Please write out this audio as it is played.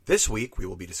This week we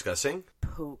will be discussing...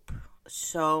 Poop.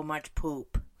 So much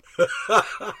poop.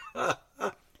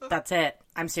 That's it.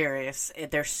 I'm serious.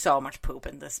 There's so much poop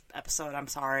in this episode. I'm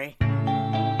sorry.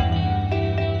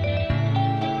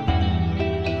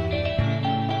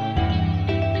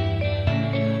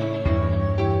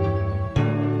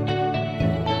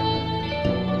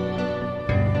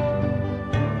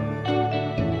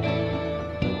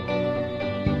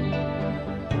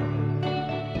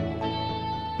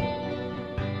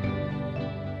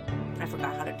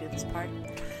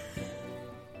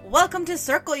 Welcome to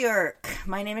Circle Yerk.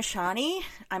 My name is Shani.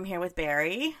 I'm here with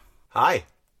Barry. Hi.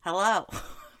 Hello.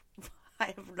 I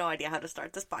have no idea how to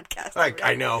start this podcast.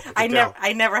 I know.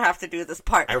 I never have to do this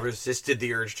part. I resisted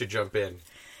the urge to jump in.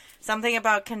 Something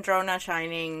about Kendrona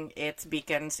shining its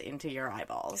beacons into your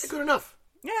eyeballs. Good enough.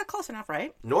 Yeah, close enough,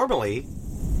 right? Normally,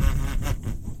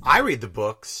 I read the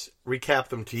books, recap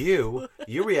them to you.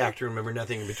 You react to remember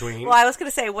nothing in between. Well, I was going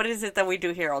to say, what is it that we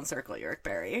do here on Circle Yerk,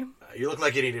 Barry? You look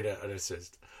like you needed an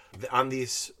assist. On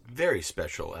these very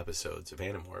special episodes of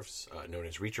Animorphs, known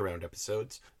as Reach Around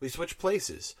episodes, we switch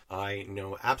places. I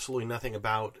know absolutely nothing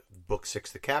about Book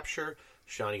 6, The Capture.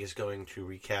 Shani is going to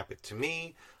recap it to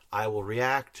me. I will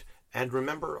react and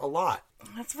remember a lot.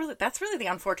 That's really the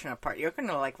unfortunate part. You're going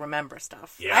to, remember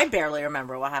stuff. Yeah. I barely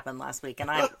remember what happened last week,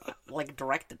 and I,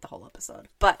 directed the whole episode.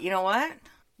 But you know what?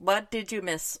 What did you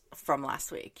miss from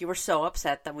last week? You were so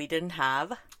upset that we didn't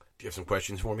have... Do you have some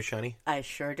questions for me, Shani? I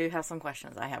sure do have some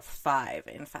questions. I have 5,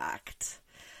 in fact.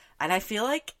 And I feel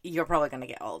like you're probably going to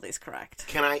get all of these correct.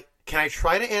 Can I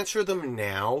try to answer them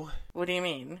now? What do you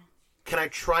mean? Can I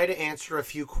try to answer a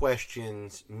few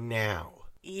questions now?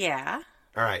 Yeah.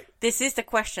 All right. This is the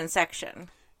question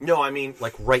section. No, I mean,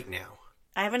 right now.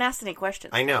 I haven't asked any questions.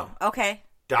 I know. Okay.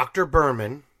 Dr.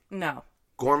 Berman. No.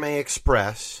 Gourmet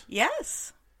Express.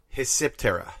 Yes.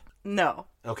 Hysiptera. No.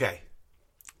 Okay.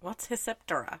 What's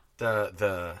Hysiptera?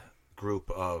 The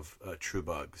group of true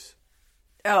bugs.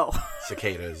 Oh.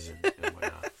 Cicadas and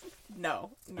whatnot. No.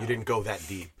 You didn't go that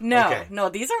deep. No. Okay. No,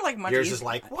 these are much Yours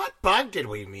easier. is what bug did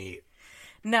we meet?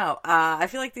 No, I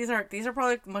feel like these are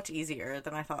probably much easier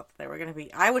than I thought they were going to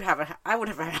be. I would have had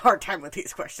a hard time with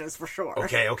these questions for sure.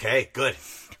 Okay, good.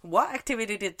 What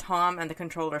activity did Tom and the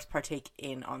controllers partake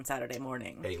in on Saturday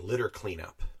morning? A litter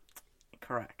cleanup.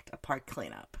 Correct, a park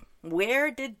cleanup. Where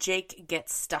did Jake get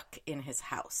stuck in his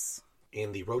house?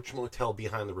 In the Roach Motel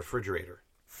behind the refrigerator.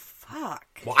 Fuck.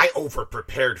 Well, I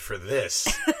over-prepared for this.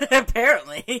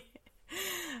 Apparently.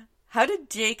 How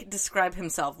did Jake describe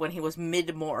himself when he was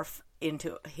mid-morph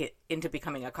into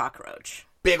becoming a cockroach?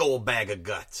 Big old bag of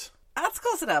guts. That's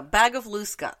close enough. Bag of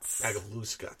loose guts. Bag of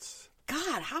loose guts.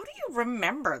 God, how do you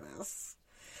remember this?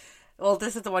 Well,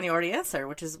 this is the one you already answered,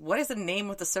 which is, what is the name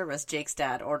of the service Jake's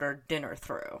dad ordered dinner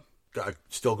through?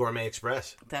 Still Gourmet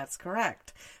Express. That's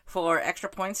correct. For extra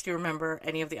points, do you remember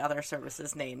any of the other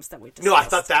services' names that we discussed? No, I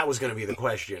thought that was going to be the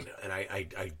question, and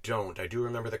I don't. I do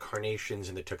remember the carnations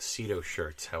and the tuxedo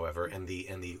shirts, however, and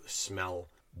the smell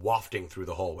wafting through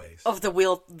the hallways. Of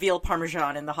the veal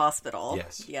parmesan in the hospital.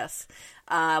 Yes.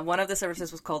 One of the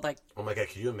services was called, oh my God,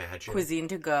 can you imagine? Cuisine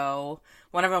to Go.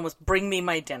 One of them was Bring Me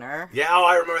My Dinner. Yeah,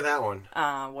 I remember that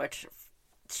one. Which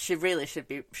should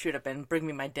have been Bring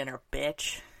Me My Dinner,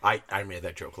 bitch. I made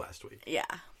that joke last week. Yeah,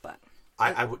 but...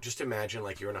 I would just imagine,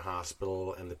 you're in a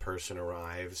hospital and the person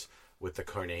arrives with the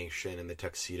carnation and the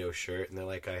tuxedo shirt, and they're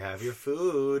like, I have your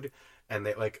food. And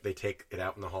they take it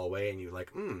out in the hallway, and you're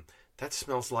like, that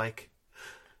smells like...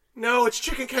 No, it's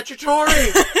chicken cacciatore!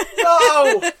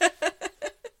 No!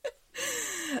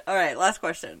 All right, last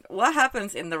question. What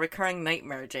happens in the recurring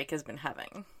nightmare Jake has been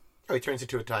having? Oh, he turns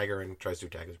into a tiger and tries to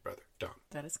attack his brother. Done.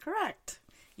 That is correct.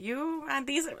 You and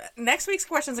these next week's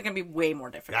questions are going to be way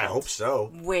more difficult. I hope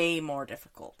so. Way more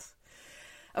difficult.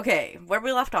 Okay, where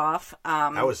we left off.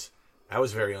 That was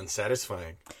very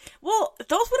unsatisfying. Well,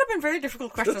 those would have been very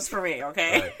difficult questions for me.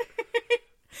 Okay. Right.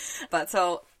 But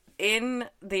so in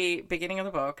the beginning of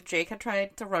the book, Jake had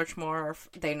tried to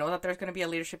Roachmorph. They know that there's going to be a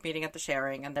leadership meeting at the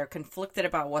sharing, and they're conflicted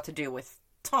about what to do with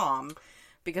Tom,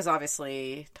 because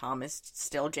obviously Tom is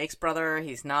still Jake's brother.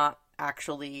 He's not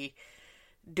actually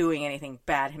doing anything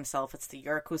bad himself. It's the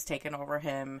Yerk who's taken over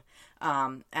him.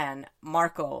 And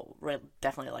Marco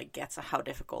definitely gets how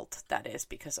difficult that is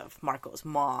because of Marco's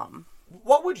mom.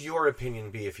 What would your opinion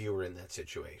be if you were in that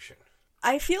situation?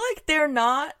 I feel like they're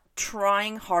not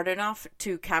trying hard enough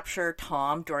to capture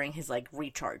Tom during his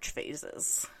recharge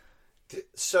phases.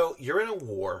 So you're in a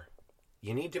war.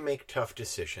 You need to make tough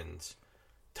decisions.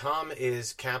 Tom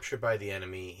is captured by the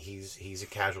enemy. He's a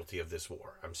casualty of this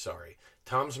war. I'm sorry.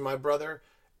 Tom's my brother.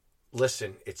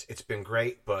 Listen, it's been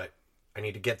great, but I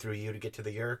need to get through you to get to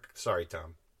the Yerk. Sorry,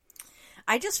 Tom.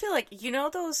 I just feel like,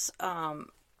 those,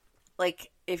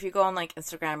 like, if you go on, like,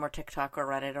 Instagram or TikTok or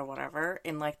Reddit or whatever,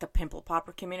 in, like, the pimple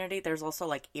popper community, there's also,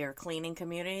 like, ear cleaning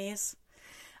communities.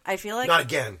 I feel like... Not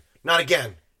again. Not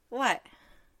again. What?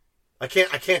 I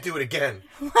can't do it again.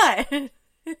 What?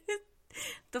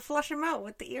 To flush them out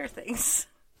with the ear things.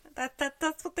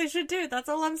 That's what they should do. That's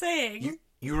all I'm saying.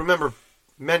 You remember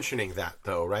mentioning that,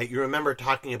 though, right? You remember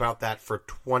talking about that for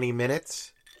 20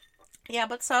 minutes? Yeah,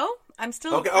 but so? I'm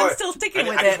still okay, I'm still sticking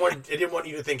with it. I didn't want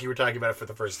you to think you were talking about it for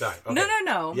the first time. Okay.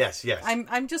 No. Yes.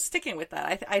 I'm just sticking with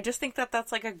that. I just think that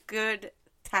that's like a good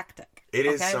tactic. It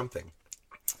is something.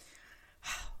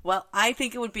 Well, I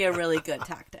think it would be a really good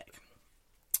tactic.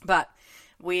 But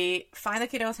we find the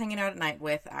kiddos hanging out at night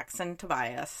with Axe and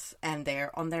Tobias, and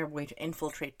they're on their way to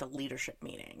infiltrate the leadership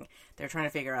meeting. They're trying to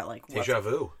figure out like Deja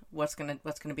vu. What's gonna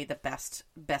be the best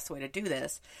way to do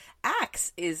this.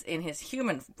 Axe is in his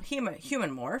human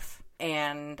morph,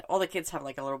 and all the kids have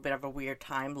like a little bit of a weird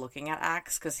time looking at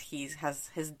Axe because he has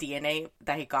his DNA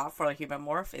that he got for the human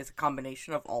morph is a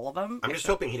combination of all of them. I'm just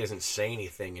hoping he doesn't say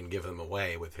anything and give them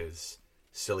away with his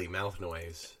silly mouth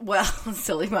noise. Well,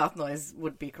 silly mouth noise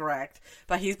would be correct.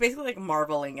 But he's basically like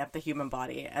marveling at the human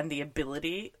body and the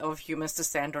ability of humans to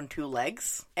stand on two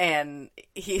legs. And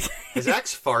he's... Has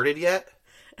Axe farted yet?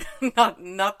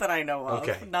 Not that I know of.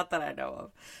 Okay. Not that I know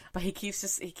of. But he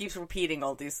keeps repeating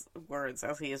all these words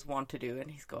as he is wont to do. And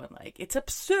he's going like, it's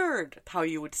absurd how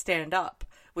you would stand up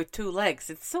with two legs.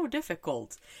 It's so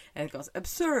difficult. And it goes,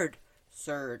 absurd,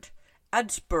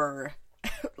 adspur,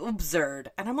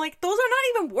 absurd. And I'm like, those are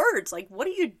not even words. Like, what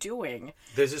are you doing?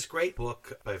 There's this great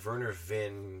book by Werner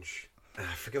Vinge. I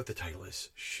forget what the title is.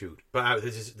 Shoot. But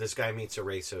this guy meets a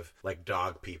race of, like,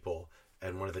 dog people.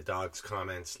 And one of the dogs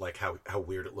comments, like, how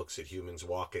weird it looks at humans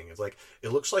walking. It's like,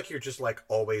 it looks like you're just, like,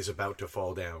 always about to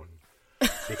fall down.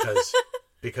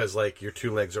 Because like, your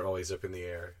two legs are always up in the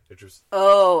air. They're just...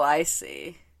 Oh, I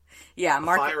see. Yeah,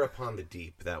 Fire Upon the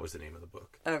Deep. That was the name of the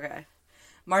book. Okay.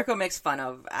 Marco makes fun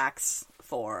of Axe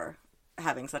for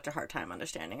having such a hard time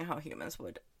understanding how humans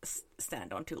would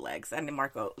stand on two legs. And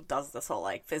Marco does this whole,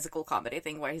 like, physical comedy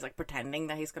thing where he's, like, pretending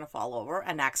that he's going to fall over.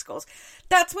 And Axe goes,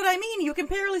 that's what I mean. You can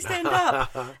barely stand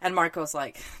up. And Marco's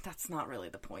like, that's not really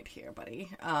the point here, buddy.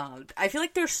 I feel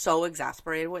like they're so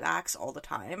exasperated with Axe all the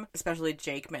time. Especially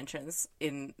Jake mentions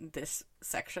in this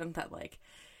section that, like,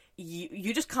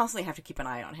 you just constantly have to keep an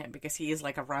eye on him because he is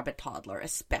like a rabid toddler,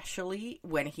 especially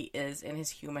when he is in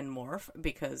his human morph,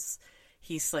 because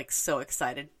he's like so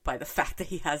excited by the fact that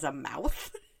he has a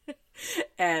mouth.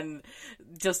 And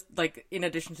just like, in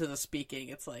addition to the speaking,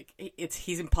 it's like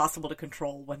he's impossible to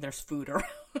control when there's food around.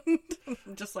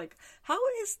 I'm just like, how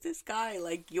is this guy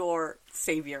like your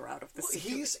savior out of this? Well,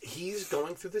 he's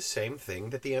going through the same thing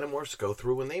that the Animorphs go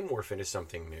through when they morph into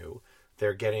something new.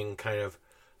 They're getting kind of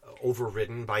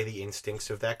overridden by the instincts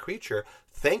of that creature.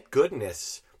 Thank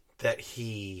goodness that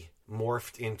he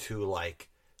morphed into like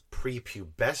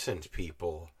prepubescent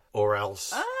people, or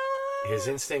else his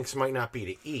instincts might not be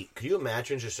to eat. Could you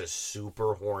imagine just a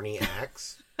super horny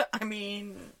Axe? I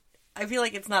mean, I feel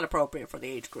like it's not appropriate for the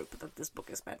age group that this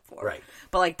book is meant for. Right.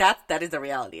 But like that is the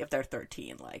reality if they're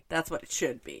 13. Like, that's what it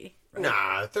should be. Right?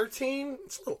 Nah, 13?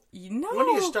 It's a little... No. When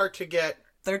do you start to get...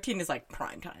 13 is like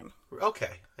prime time.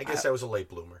 Okay. I guess I was a late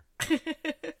bloomer.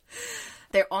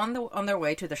 They're on their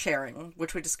way to the sharing,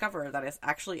 which we discover that is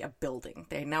actually a building.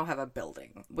 They now have a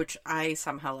building, which I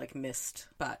somehow like missed.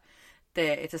 But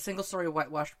it's a single-story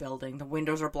whitewashed building. The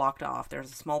windows are blocked off.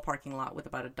 There's a small parking lot with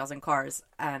about a dozen cars.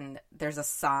 And there's a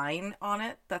sign on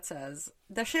it that says,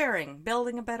 "The Sharing,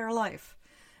 Building a Better Life."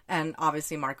 And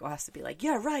obviously Marco has to be like,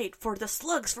 yeah, right, for the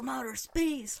slugs from outer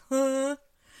space, huh?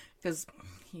 Because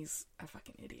he's a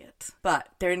fucking idiot. But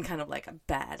they're in kind of like a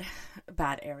bad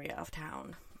area of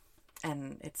town.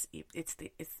 And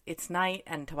it's night,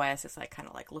 and Tobias is like kind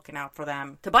of like looking out for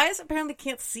them. Tobias apparently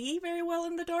can't see very well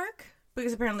in the dark,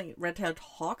 because apparently red-tailed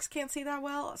hawks can't see that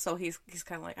well. So he's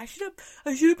kind of like, I should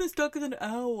have been stuck with an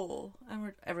owl.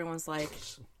 And everyone's like,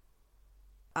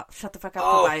 oh, shut the fuck up,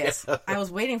 Tobias. Yeah. I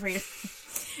was waiting for you.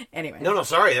 Anyway. No,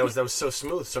 sorry. That was so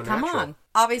smooth, so natural. Come on.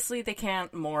 Obviously, they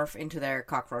can't morph into their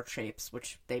cockroach shapes,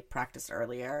 which they practiced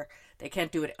earlier. They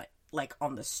can't do it like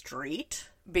on the street,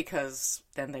 because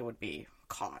then they would be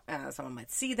caught. Someone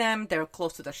might see them. They're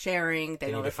close to the sharing.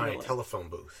 They need to find a telephone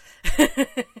booth.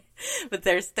 But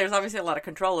there's obviously a lot of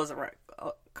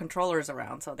controllers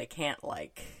around, so they can't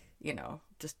like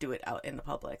just do it out in the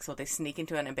public. So they sneak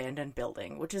into an abandoned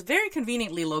building, which is very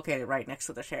conveniently located right next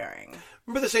to the sharing.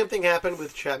 Remember the same thing happened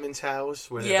with Chapman's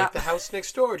house, where like, the house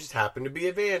next door just happened to be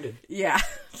abandoned. Yeah,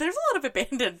 there's a lot of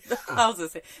abandoned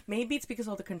houses. Maybe it's because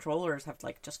all the controllers have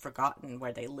like just forgotten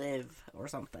where they live or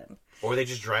something. Or they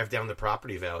just drive down the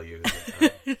property values.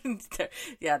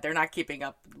 They're not keeping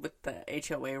up with the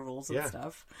HOA rules and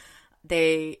stuff.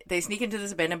 They sneak into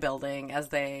this abandoned building and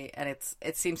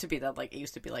it seems to be that like it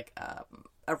used to be like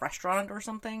a restaurant or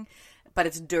something, but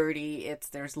it's dirty.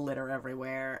 There's litter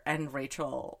everywhere, and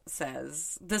Rachel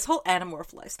says this whole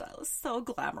Animorph lifestyle is so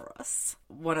glamorous.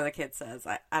 One of the kids says,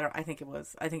 I think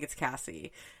it's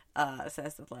Cassie,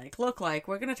 says that like, look, like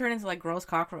we're gonna turn into like gross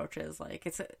cockroaches,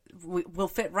 like we'll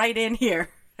fit right in here.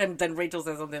 And then Rachel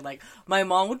says something like, my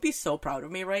mom would be so proud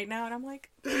of me right now. And I'm like,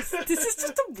 this is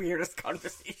just the weirdest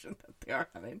conversation that they are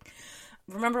having.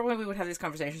 Remember when we would have these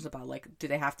conversations about, like, do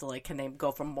they have to, like, can they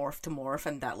go from morph to morph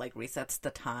and that, like, resets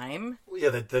the time? Yeah,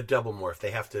 the double morph.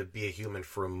 They have to be a human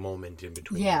for a moment in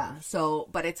between. Yeah, so,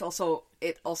 but it's also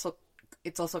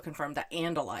confirmed that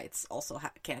Andalites also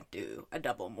can't do a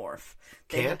double morph.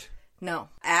 Can't? No.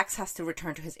 Axe has to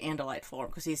return to his Andalite form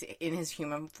because he's in his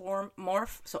human form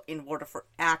morph. So in order for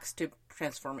Axe to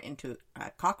transform into a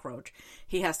cockroach,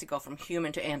 he has to go from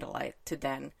human to Andalite to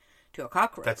then to a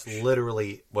cockroach. That's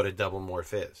literally what a double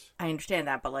morph is. I understand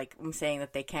that, but like I'm saying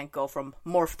that they can't go from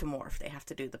morph to morph. They have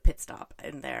to do the pit stop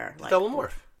in there. Like, double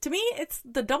morph. To me, it's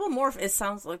the double morph. It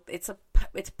sounds like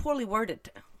it's poorly worded,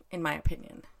 in my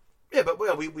opinion. Yeah, but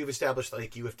well, we've established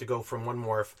like you have to go from one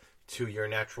morph to your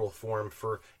natural form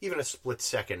for even a split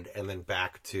second, and then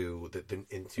back to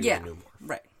into the new morph.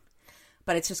 Right.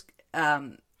 But it's just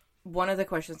one of the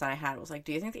questions that I had was like,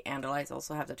 do you think the Andalites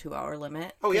also have the 2-hour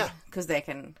limit? Oh yeah, because they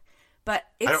can. But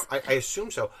it's... I assume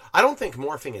so. I don't think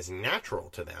morphing is natural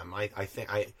to them. I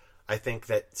think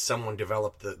that someone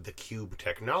developed the cube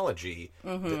technology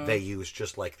that they use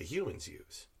just like the humans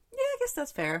use. Yeah, I guess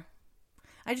that's fair.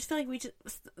 I just feel like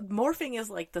morphing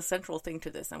is like the central thing to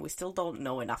this, and we still don't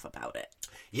know enough about it.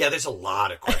 Yeah, there's a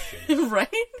lot of questions. Right?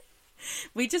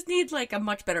 We just need like a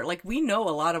much better, like we know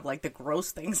a lot of like the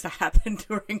gross things that happen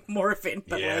during morphing,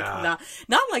 but like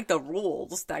not like the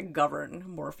rules that govern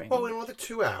morphing. Well, in the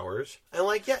 2 hours, and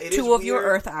like it two is of your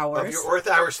Earth hours. Of your Earth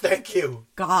hours, thank you.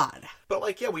 God. But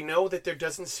like we know that there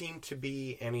doesn't seem to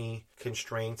be any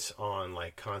constraints on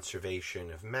like conservation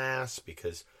of mass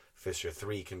because Fissure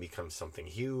 3 can become something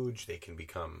huge. They can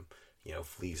become,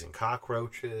 fleas and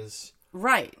cockroaches.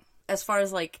 Right. As far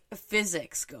as like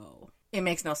physics go, it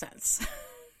makes no sense.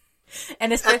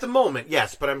 And at the moment,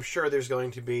 yes, but I'm sure there's going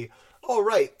to be,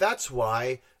 right, that's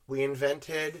why we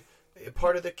invented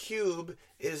part of the cube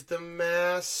is the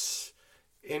mass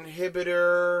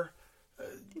inhibitor.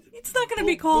 It's not going to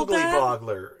be called that.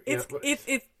 Boggler. It's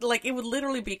like it would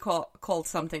literally be called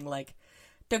something like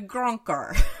the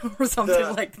Gronker or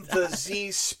something like that. The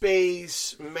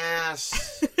Z-Space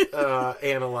mass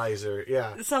analyzer,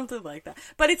 yeah. Something like that.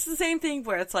 But it's the same thing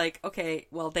where it's like, okay,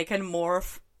 well, they can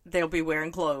morph, they'll be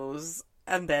wearing clothes,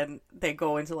 and then they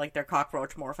go into, like, their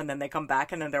cockroach morph, and then they come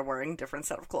back, and then they're wearing a different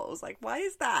set of clothes. Like, why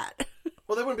is that?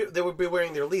 Well, they would be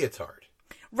wearing their leotard.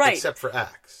 Right. Except for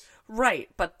Axe. Right,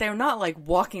 but they're not, like,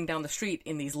 walking down the street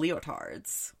in these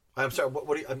leotards. I'm sorry,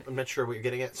 what do you, I'm not sure what you're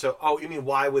getting at. So, you mean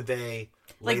why would they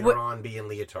later on be in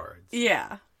leotards?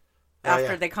 Yeah.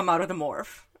 After they come out of the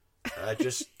morph. I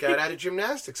just got out of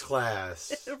gymnastics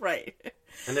class. Right.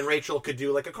 And then Rachel could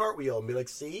do like a cartwheel and be like,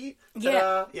 see?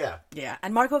 Yeah. Yeah. Yeah.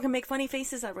 And Marco can make funny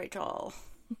faces at Rachel.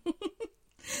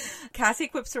 Cassie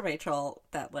quips to Rachel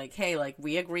that like, hey, like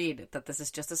we agreed that this is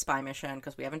just a spy mission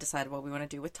because we haven't decided what we want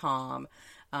to do with Tom.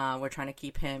 We're trying to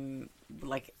keep him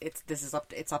like it's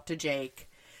up to Jake.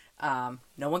 No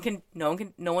one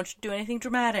should do anything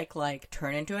dramatic like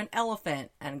turn into an elephant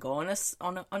and go on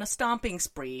a stomping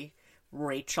spree.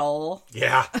 Rachel.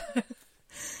 Yeah.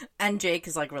 And Jake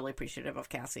is like really appreciative of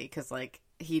Cassie because like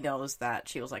he knows that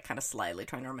she was like kind of slyly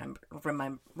trying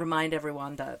to remind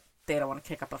everyone that they don't want to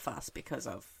kick up a fuss because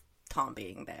of Tom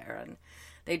being there, and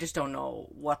they just don't know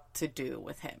what to do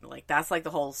with him. Like that's like the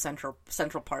whole central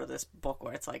part of this book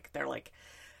where it's like they're like,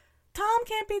 Tom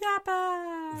can't be that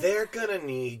bad. They're gonna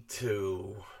need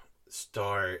to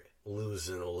start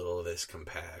losing a little of this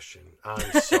compassion.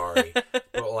 I'm sorry.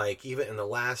 But like even in the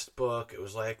last book, it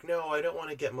was like, no, I don't want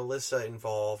to get Melissa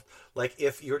involved. Like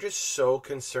if you're just so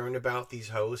concerned about these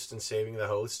hosts and saving the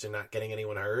hosts and not getting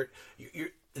anyone hurt,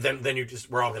 then you're just,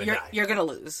 we're all going to die. You're going to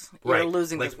lose. You're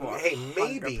losing this war. Hey,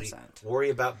 maybe 100%. worry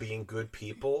about being good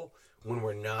people when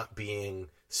we're not being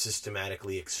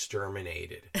systematically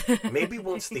exterminated. Maybe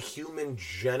once the human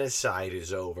genocide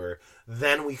is over,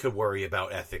 then we could worry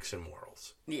about ethics and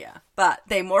morals. Yeah. But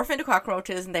they morph into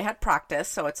cockroaches, and they had practice,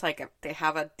 so it's like they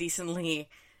have a decently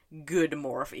good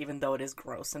morph, even though it is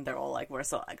gross, and they're all like, we're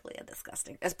so ugly and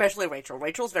disgusting. Especially Rachel.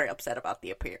 Rachel's very upset about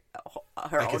her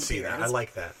I own can see that. appearance. I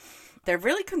like that. They're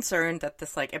really concerned that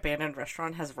this, like, abandoned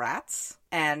restaurant has rats,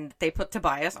 and they put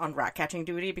Tobias on rat-catching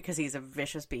duty because he's a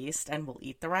vicious beast and will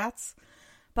eat the rats.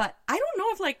 But I don't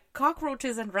know if, like,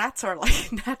 cockroaches and rats are,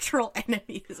 like, natural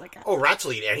enemies. Like, Oh, rats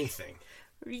will eat anything.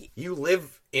 You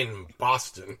live in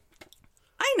Boston.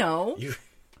 I know, You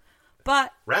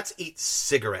but Rats eat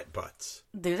cigarette butts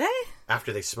do they?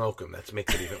 after they smoke them. That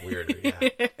makes it even weirder,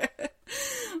 yeah.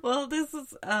 Well, this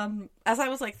is, as I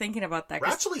was, like, thinking about that... 'cause-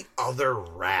 Rats will eat other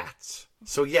rats.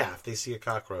 So, yeah, if they see a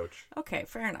cockroach. Okay,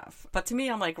 fair enough. But to me,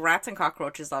 I'm like, rats and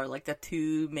cockroaches are like the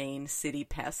two main city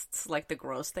pests, like the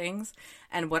gross things.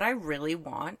 And what I really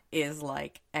want is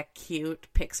like a cute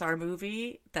Pixar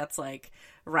movie that's like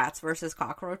rats versus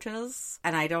cockroaches.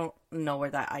 And I don't know where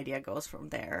that idea goes from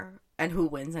there. And who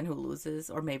wins and who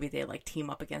loses. Or maybe they like team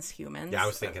up against humans. Yeah, I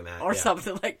was thinking that. Or yeah.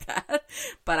 something like that.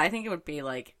 But I think it would be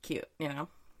like cute, you know?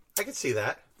 I can see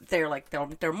that. They're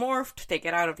morphed, they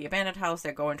get out of the abandoned house,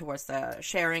 they're going towards the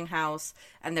sharing house,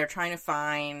 and they're trying to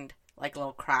find like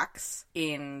little cracks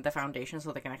in the foundation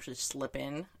so they can actually slip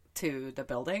in to the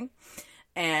building.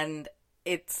 And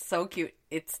it's so cute.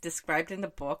 It's described in the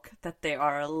book that they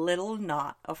are a little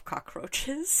knot of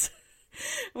cockroaches,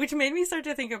 which made me start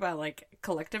to think about like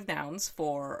collective nouns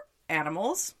for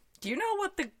animals. Do you know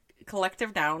what the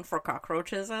collective noun for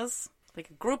cockroaches is?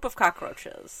 Like a group of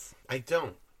cockroaches. I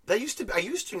don't. I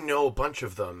used to know a bunch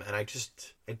of them, and I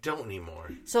don't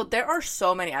anymore. So there are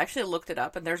so many. I actually looked it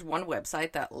up, and there's one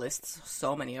website that lists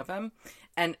so many of them.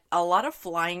 And a lot of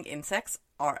flying insects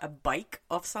are a bike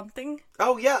of something.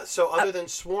 Oh, yeah. So other than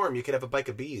swarm, you could have a bike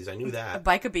of bees. I knew A that.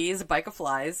 bike of bees, a bike of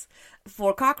flies.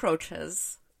 For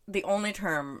cockroaches, the only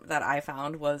term that I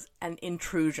found was an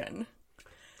intrusion.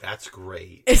 That's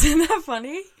great. Isn't that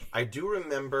funny? I do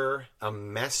remember a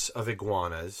mess of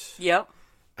iguanas. Yep.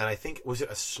 And I think, was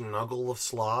it a snuggle of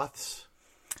sloths?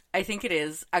 I think it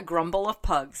is. A grumble of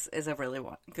pugs is a really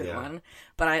good one.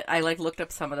 But I like looked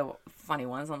up some of the funny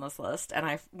ones on this list,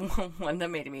 and one that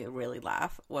made me really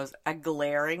laugh was a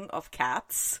glaring of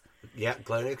cats. Yeah,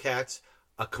 glaring of cats,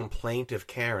 a complaint of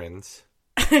Karens.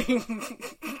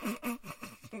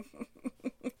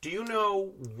 Do you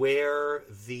know where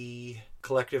the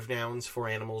collective nouns for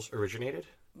animals originated?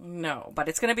 No, but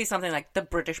it's going to be something like the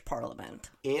British Parliament.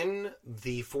 In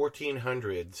the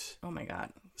 1400s, Oh my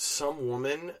god. some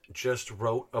woman just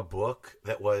wrote a book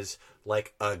that was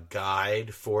like a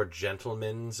guide for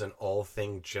gentlemen's and all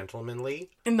things gentlemanly.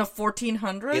 In the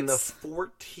 1400s? In the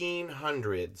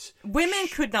 1400s. Women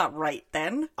could not write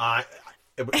then.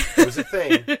 It was a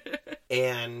thing.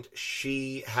 And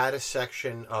she had a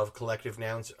section of collective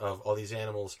nouns of all these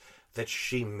animals that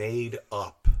she made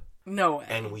up. No way.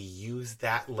 And we used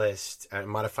that list, a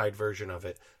modified version of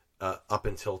it, up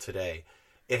until today.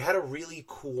 It had a really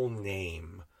cool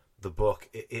name, the book.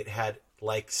 It had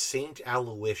like Saint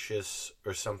Aloysius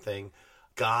or something,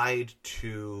 Guide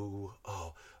to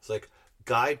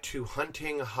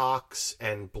Hunting Hawks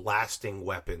and Blasting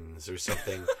Weapons or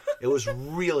something. It was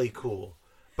really cool.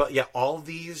 But yeah, all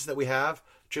these that we have,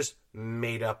 just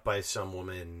made up by some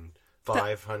woman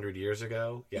 500 years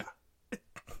ago. Yeah.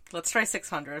 Let's try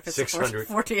 600 if it's 600.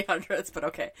 the 1400s, but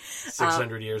okay.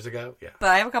 600 years ago? Yeah. But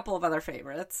I have a couple of other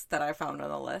favorites that I found on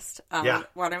the list. Yeah.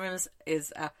 One of them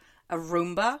is a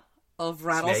Roomba of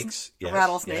Snakes. Yes,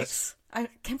 rattlesnakes. yes. I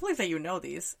can't believe that you know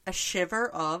these. A shiver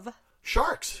of...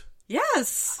 Sharks.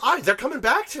 Yes! They're coming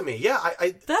back to me. Yeah,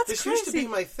 That's this crazy. used to be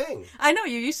my thing. I know,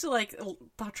 you used to like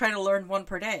try to learn one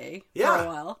per day for Yeah. a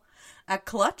while. A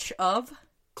clutch of...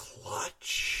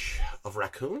 Clutch of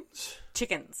raccoons?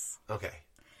 chickens. Okay.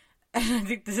 And I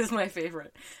think this is my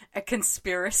favorite. A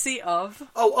conspiracy of...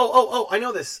 Oh, I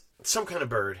know this. Some kind of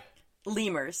bird.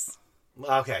 lemurs.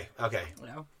 Okay. You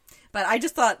know? But I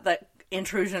just thought that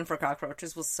intrusion for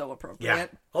cockroaches was so appropriate. Yeah.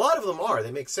 A lot of them are.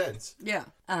 They make sense. Yeah.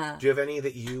 Do you have any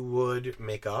that you would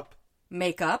make up?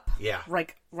 Makeup. Yeah.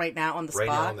 Right now on the Right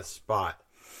spot. now on the spot.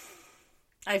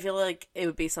 I feel like it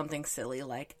would be something silly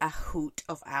like a hoot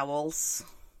of owls.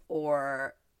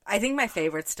 Or I think my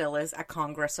favorite still is a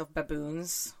congress of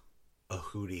baboons. A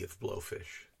hootie of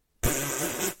blowfish.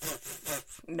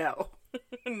 No.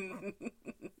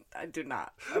 I do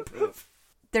not approve.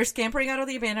 They're scampering out of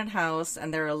the abandoned house,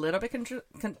 and they're a little bit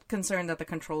concerned that the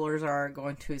controllers are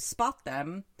going to spot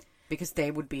them, because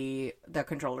the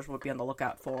controllers would be on the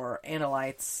lookout for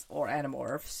analytes or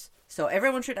animorphs. So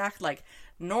everyone should act like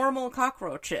normal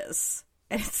cockroaches.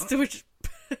 And it's to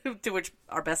which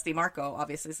our bestie Marco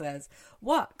obviously says,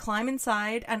 what, climb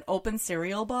inside an open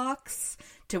cereal box?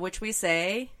 To which we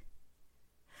say,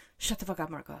 shut the fuck up,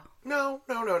 Marco. No.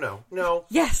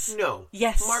 Yes. No.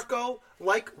 Yes. Marco,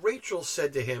 like Rachel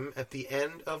said to him at the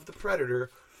end of The Predator,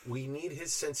 we need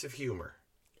his sense of humor.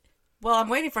 Well, I'm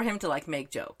waiting for him to, like, make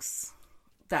jokes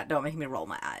that don't make me roll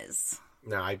my eyes.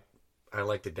 No, I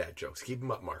like the dad jokes. Keep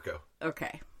them up, Marco.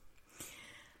 Okay.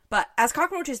 But as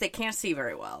cockroaches, they can't see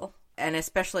very well. And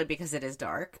especially because it is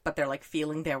dark, but they're like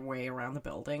feeling their way around the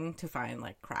building to find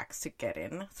like cracks to get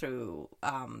in through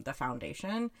the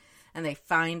foundation. And they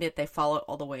find it, they follow it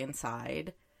all the way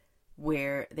inside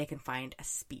where they can find a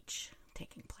speech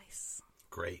taking place.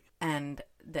 Great. And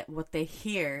that what they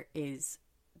hear is,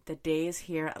 the day is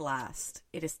here at last.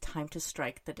 It is time to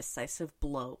strike the decisive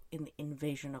blow in the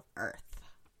invasion of Earth.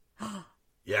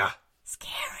 Yeah.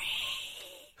 Scary.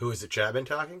 Who is it, Chapman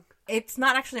talking? It's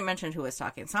not actually mentioned who is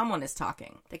talking. Someone is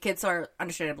talking. The kids are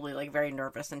understandably like very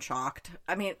nervous and shocked.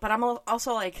 I mean, but I'm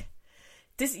also like,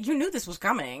 this. You knew this was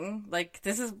coming. Like,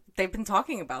 they've been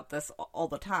talking about this all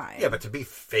the time. Yeah, but to be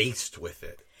faced with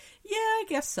it. Yeah, I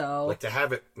guess so. Like to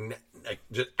have it like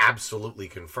just absolutely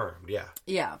confirmed. Yeah.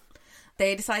 Yeah.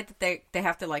 They decide that they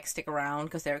have to like stick around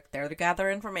because they're there to gather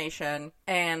information,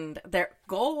 and their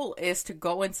goal is to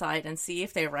go inside and see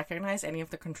if they recognize any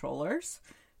of the controllers.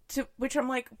 To which I'm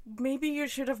like, maybe you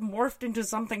should have morphed into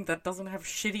something that doesn't have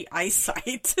shitty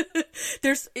eyesight.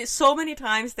 There's so many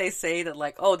times they say that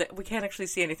like, oh, that we can't actually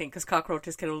see anything because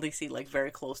cockroaches can only see like very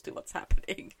close to what's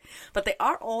happening. But they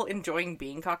are all enjoying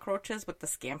being cockroaches with the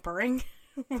scampering,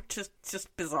 which is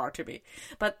just bizarre to me.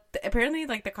 But apparently,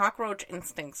 like, the cockroach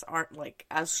instincts aren't like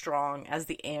as strong as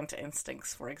the ant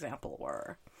instincts, for example,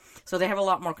 were. So they have a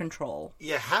lot more control.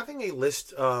 Yeah, having a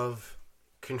list of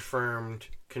confirmed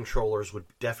controllers would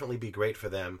definitely be great for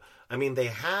them. I mean, they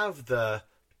have the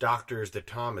doctors that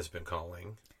Tom has been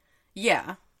calling.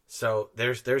 Yeah. So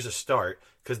there's a start,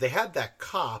 because they had that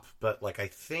cop, but like I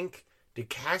think, did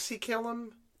Cassie kill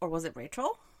him? Or was it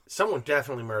Rachel? Someone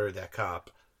definitely murdered that cop.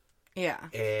 Yeah.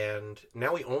 And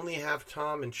now we only have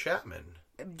Tom and Chapman.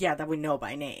 Yeah, that we know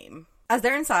by name. As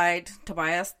they're inside,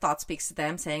 Tobias thought speaks to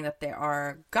them, saying that there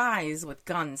are guys with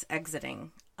guns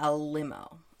exiting a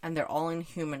limo, and they're all in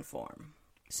human form.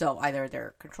 So either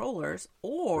they're controllers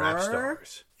or rap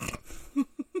stars.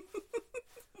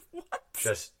 What?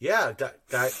 Just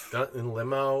guy in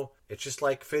limo. It's just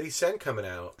like 50 Cent coming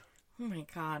out. Oh my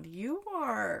god,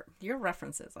 your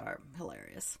references are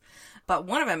hilarious. But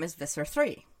one of them is Visser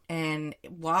 3. And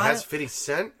why Has 50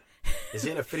 Cent? Is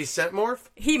he in a 50 Cent morph?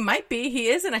 He might be. He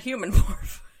is in a human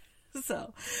morph.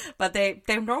 So, but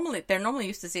they're normally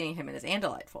used to seeing him in his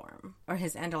Andalite form or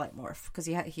his Andalite morph because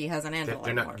he has an Andalite.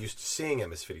 They're not morph. used to seeing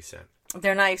him as 50 Cent.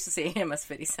 They're not used to seeing him as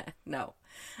 50 Cent. No,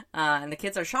 and the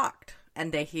kids are shocked,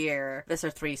 and they hear Visser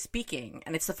 3 speaking,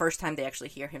 and it's the first time they actually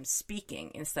hear him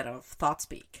speaking instead of thought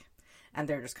speak, and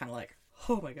they're just kind of like,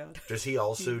 "Oh my god!" Does he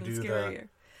also do scarier.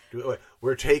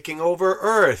 We're taking over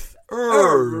Earth.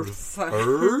 Earth.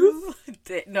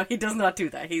 No, he does not do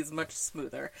that. He's much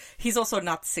smoother. He's also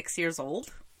not 6 years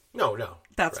old. No.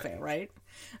 That's fair, right?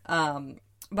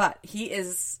 But he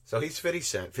is... So he's 50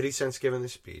 Cent. 50 Cent's giving the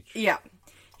speech. Yeah.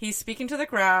 He's speaking to the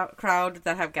crowd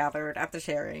that have gathered at the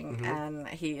sharing, and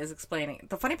he is explaining.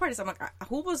 The funny part is, I'm like,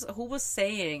 who was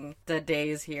saying the day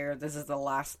is here, this is the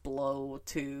last blow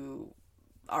to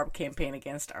our campaign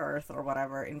against Earth, or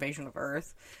whatever, invasion of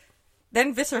Earth?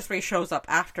 Then Visser 3 shows up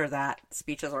after that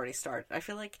speech has already started. I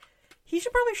feel like he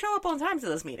should probably show up on time to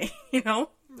this meeting, you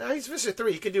know? No, he's Visser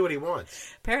 3. He can do what he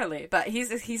wants. Apparently. But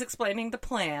he's explaining the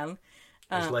plan.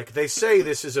 He's like, they say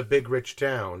this is a big, rich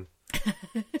town.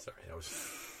 Sorry, that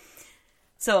was...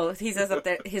 So he says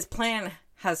that his plan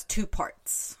has two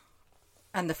parts.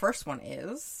 And the first one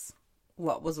is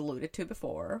what was alluded to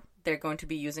before. They're going to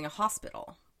be using a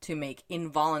hospital to make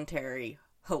involuntary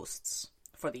hosts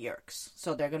for the Yeerks.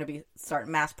 So they're going to start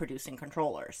mass producing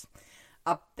controllers.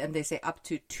 And they say up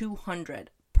to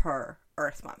 200 per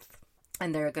Earth month.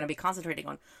 And they're going to be concentrating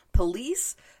on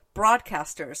police,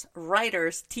 broadcasters,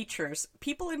 writers, teachers,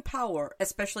 people in power,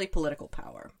 especially political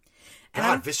power.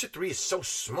 God, Visser 3 is so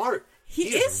smart. He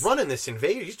is running this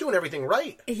invasion. He's doing everything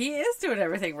right. He is doing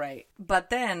everything right.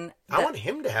 But then... I want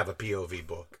him to have a POV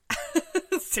book.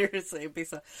 Seriously, it'd be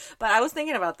so... But I was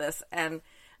thinking about this, and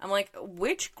I'm like,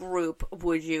 which group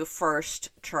would you first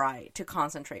try to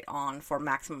concentrate on for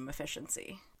maximum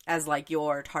efficiency as, like,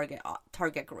 your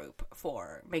target group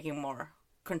for making more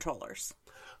controllers?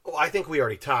 Well, I think we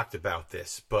already talked about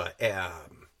this, but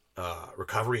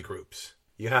recovery groups.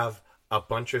 You have a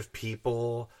bunch of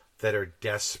people that are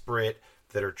desperate,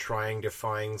 that are trying to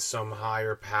find some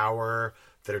higher power,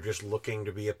 that are just looking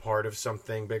to be a part of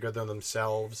something bigger than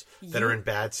themselves, that are in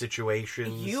bad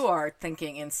situations. You are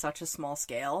thinking in such a small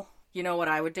scale. You know what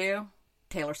I would do?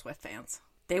 Taylor Swift fans.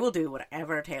 They will do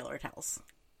whatever Taylor tells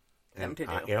them to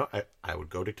do. I would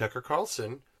go to Tucker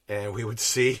Carlson, and we would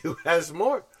see who has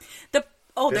more.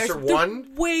 There's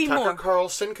way Tucker more.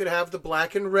 Carlson could have the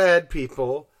black and red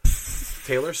people.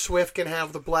 Taylor Swift can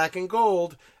have the black and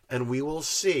gold, and we will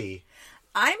see.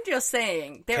 I'm just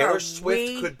saying, Taylor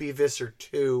Swift could be Visser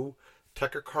 2.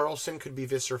 Tucker Carlson could be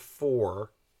Visser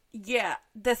 4. Yeah,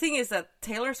 the thing is that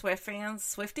Taylor Swift fans,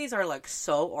 Swifties are like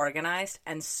so organized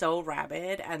and so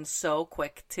rabid and so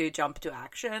quick to jump to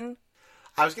action.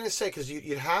 I was going to say, because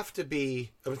you'd have to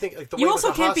be... I think, like, the way You with also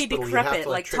the can't be hospital, decrepit. to,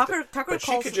 like Tucker But Carlson,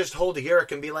 she could just hold a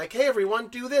Yerk and be like, hey, everyone,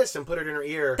 do this, and put it in her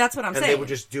ear. That's what I'm saying. And they would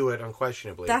just do it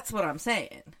unquestionably. That's what I'm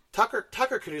saying. Tucker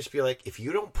could just be like, if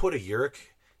you don't put a Yerk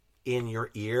in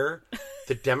your ear,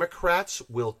 the Democrats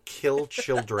will kill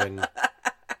children.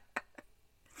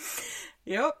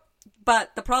 Yep.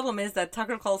 But the problem is that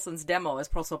Tucker Carlson's demo is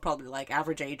also probably like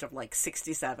average age of like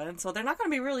 67, so they're not going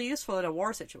to be really useful in a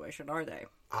war situation, are they?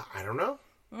 I don't know.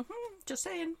 Just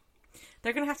saying.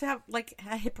 They're going to have like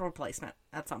a hip replacement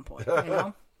at some point, you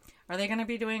know? Are they going to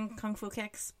be doing kung fu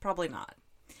kicks? Probably not.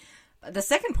 The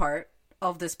second part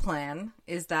of this plan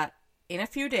is that in a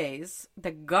few days,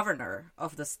 the governor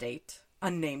of the state,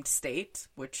 unnamed state,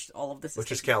 which all of this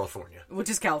is California. Which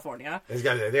is California. They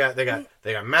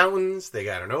got mountains, they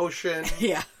got an ocean.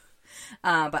 Yeah.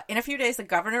 But in a few days, the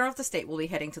governor of the state will be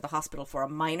heading to the hospital for a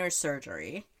minor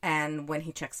surgery. And when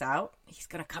he checks out, he's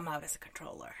going to come out as a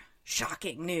controller.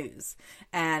 Shocking news.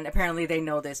 And apparently they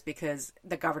know this because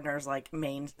the governor's like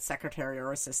main secretary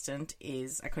or assistant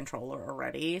is a controller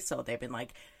already. So they've been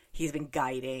like, he's been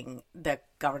guiding the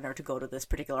governor to go to this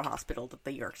particular hospital that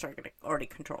the Yerks are already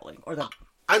controlling.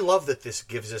 I love that this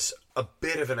gives us a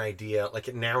bit of an idea, like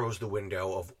it narrows the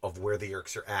window of where the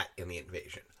Yerks are at in the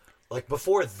invasion. Like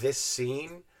before this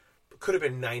scene, could have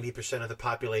been 90% of the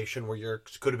population were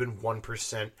Yerks, could have been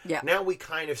 1%. Yeah. Now we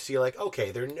kind of see like,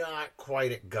 okay, they're not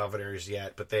quite at governors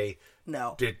yet, but they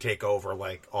did take over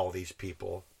like all these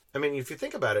people. I mean, if you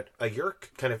think about it, a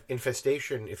Yerk kind of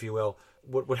infestation, if you will,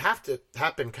 would have to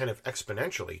happen kind of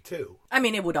exponentially too. I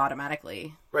mean, it would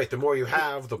automatically. Right. The more you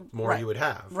have, the more you would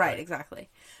have. Right, exactly.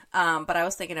 But I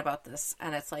was thinking about this,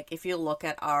 and it's like, if you look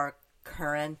at our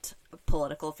current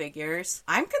political figures,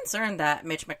 I'm concerned that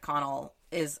Mitch McConnell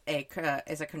is a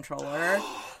controller.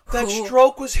 That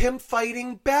stroke was him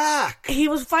fighting back. He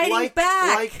was fighting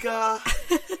back.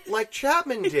 Like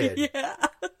Chapman did. Yeah.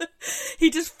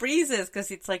 He just freezes because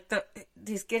it's like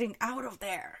he's getting out of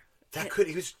there.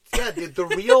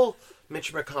 The real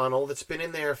Mitch McConnell that's been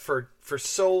in there for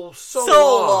so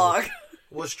long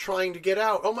was trying to get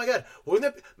out. Oh my God.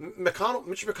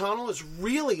 Mitch McConnell is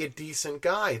really a decent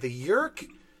guy. The Yerk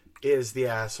is the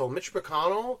asshole. Mitch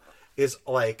McConnell is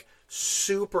like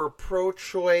super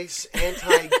pro-choice,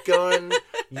 anti-gun,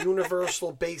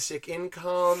 universal basic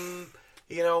income,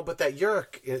 but that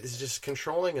Yerk is just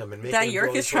controlling him and making that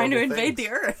Yerk is trying to invade the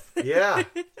earth. Yeah.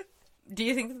 Do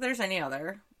you think that there's any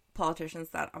other politicians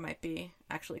that might be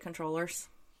actually controllers?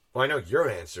 Well, I know your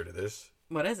answer to this.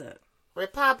 What is it?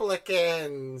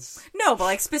 Republicans. No, but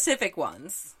like specific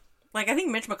ones. Like I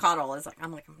think Mitch McConnell is like,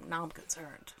 now I'm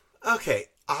concerned. Okay,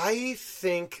 I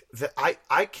think that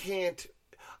I can't.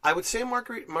 I would say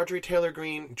Marjorie Taylor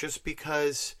Greene just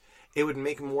because it would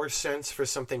make more sense for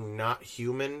something not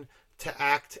human to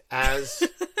act as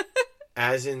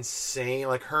as insane,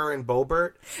 like her and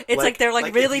Boebert. It's like they're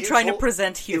like really trying to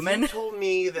present human. If you told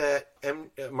me that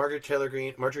Marjorie Taylor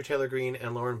Greene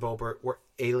and Lauren Boebert were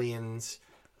aliens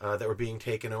that were being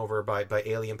taken over by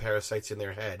alien parasites in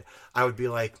their head, I would be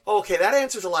like, okay, that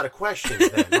answers a lot of questions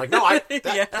then. Like, no,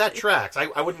 that tracks.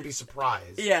 I wouldn't be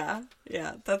surprised. Yeah,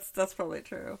 that's probably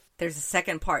true. There's a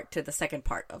second part to the second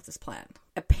part of this plan.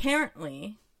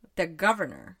 Apparently, the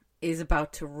governor is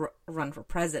about to run for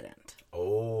president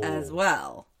as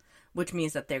well, which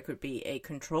means that there could be a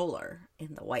controller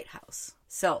in the White House.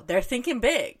 So they're thinking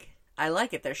big. I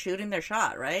like it. They're shooting their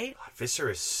shot, right? Visser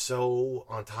is so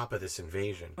on top of this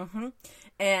invasion. Mm-hmm.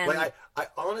 And like, I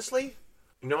honestly,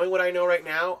 knowing what I know right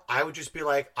now, I would just be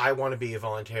like, I want to be a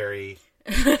voluntary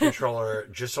controller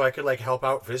just so I could like help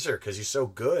out Visser because he's so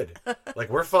good. Like,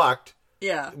 we're fucked.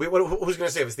 Yeah. Who's gonna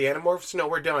save us? The Animorphs? No,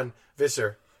 we're done.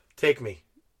 Visser, take me.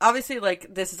 Obviously,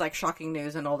 like, this is, like, shocking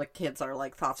news, and all the kids are,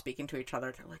 like, thought-speaking to each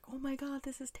other. They're like, oh my God,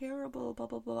 this is terrible, blah,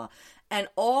 blah, blah. And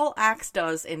all Axe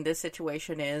does in this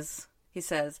situation is, he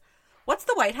says, what's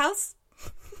the White House?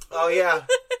 Oh, yeah.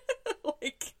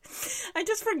 Like, I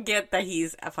just forget that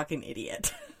he's a fucking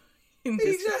idiot. In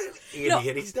this. He's an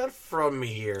idiot. He's not from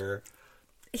here.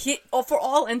 For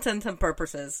all intents and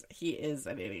purposes, he is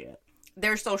an idiot.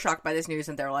 They're so shocked by this news,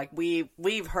 and they're like, we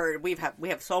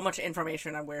have so much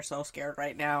information, and we're so scared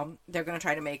right now. They're gonna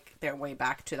try to make their way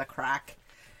back to the crack.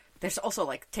 There's also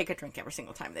like, take a drink every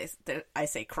single time I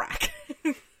say crack.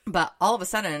 But all of a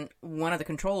sudden, one of the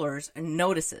controllers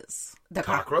notices the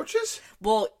cockroaches.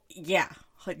 Well, yeah,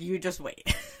 you just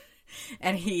wait.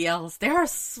 And he yells, there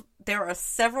are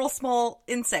several small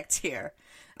insects here.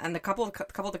 And a couple of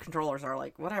the controllers are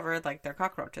like, whatever, like, they're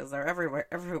cockroaches. They're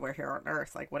everywhere here on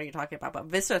Earth. Like, what are you talking about? But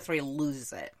Visser 3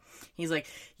 loses it. He's like,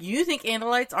 you think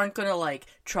Andalites aren't going to, like,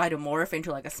 try to morph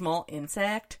into, like, a small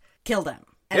insect? Kill them.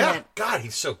 And then, God,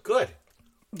 he's so good.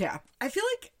 Yeah. I feel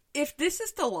like if this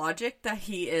is the logic that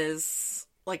he is,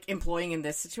 like, employing in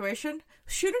this situation,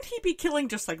 shouldn't he be killing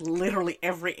just, like, literally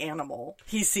every animal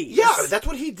he sees? Yeah, that's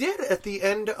what he did at the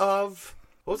end of...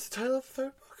 What's the title of the third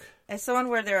book? It's the one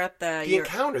where they're at the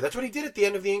encounter. That's what he did at the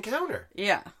end of the encounter.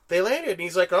 Yeah. They landed, and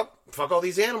he's like, oh, fuck all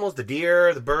these animals, the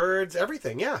deer, the birds,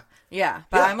 everything, yeah. Yeah,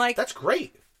 but I'm like... That's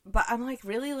great. But I'm like,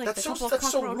 really? Like, that's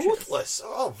so ruthless.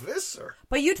 Oh, Visser.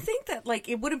 But you'd think that, like,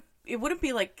 it wouldn't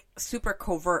be, like, super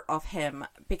covert of him,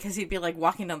 because he'd be, like,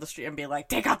 walking down the street and be like,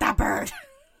 take out that bird!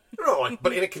 No, like,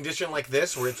 but in a condition like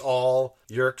this, where it's all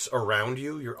Yeerks around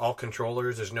you, you're all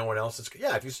controllers, there's no one else.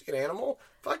 If you see an animal,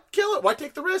 fuck, kill it. Why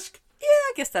take the risk? Yeah,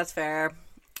 I guess that's fair.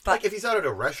 But, like, if he's out at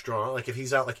a restaurant, like, if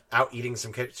he's out eating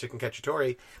some chicken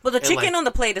cacciatore... Well, the chicken on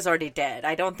the plate is already dead.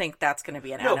 I don't think that's going to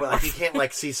be an animal. No, but, like, you can't,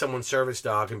 like, see someone's service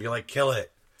dog and be like, kill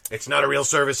it. It's not a real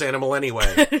service animal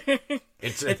anyway.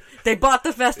 They bought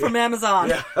the vest from Amazon.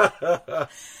 Yeah.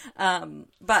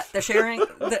 But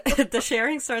the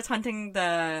sharing starts hunting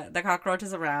the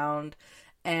cockroaches around,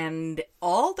 and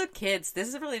all the kids, this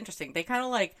is really interesting, they kind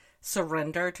of, like,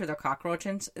 surrender to the cockroach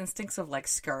instincts of, like,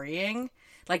 scurrying.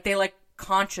 Like, they, like,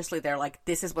 consciously, they're like,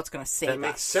 this is what's going to save us. That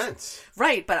makes sense.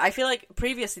 Right, but I feel like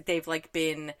previously they've, like,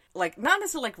 been, like, not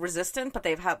necessarily, like, resistant, but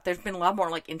there's been a lot more,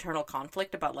 like, internal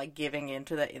conflict about, like, giving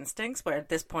into the instincts, where at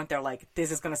this point they're like,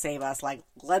 this is going to save us, like,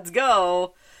 let's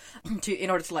go,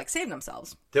 in order to, like, save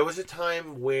themselves. There was a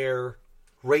time where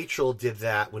Rachel did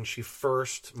that when she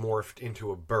first morphed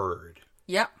into a bird.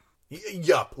 Yep.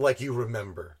 Yup, like you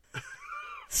remember.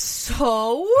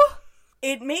 So...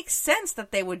 It makes sense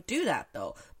that they would do that,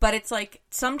 though. But it's like,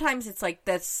 sometimes it's like,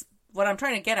 that's what I'm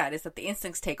trying to get at, is that the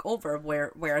instincts take over,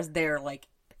 whereas they're, like,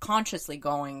 consciously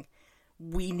going,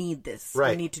 we need this.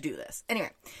 Right. We need to do this. Anyway.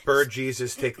 Bird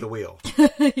Jesus, take the wheel.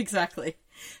 Exactly.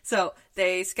 So,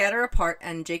 they scatter apart,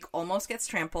 and Jake almost gets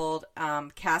trampled.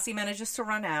 Cassie manages to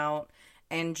run out,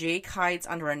 and Jake hides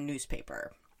under a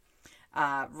newspaper.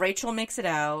 Rachel makes it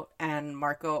out, and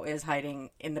Marco is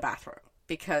hiding in the bathroom.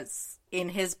 Because in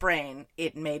his brain,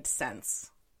 it made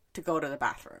sense to go to the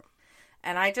bathroom.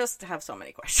 And I just have so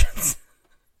many questions.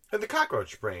 And the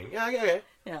cockroach brain.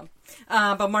 Yeah.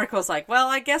 But Marco's like, well,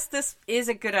 I guess this is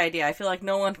a good idea. I feel like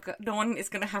no one is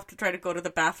going to have to try to go to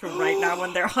the bathroom right now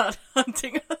when they're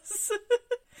hunting us.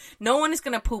 No one is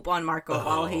going to poop on Marco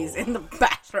while he's in the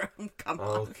bathroom. Come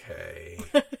on. Okay.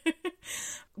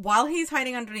 While he's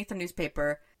hiding underneath the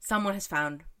newspaper, someone has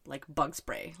found, like, bug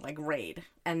spray, like Raid,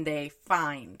 and they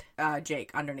find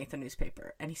Jake underneath the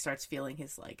newspaper, and he starts feeling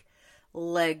his, like,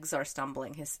 legs are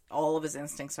stumbling, all of his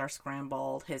instincts are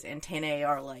scrambled, his antennae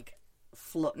are, like,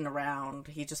 floating around,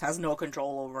 he just has no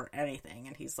control over anything,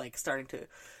 and he's, like, starting to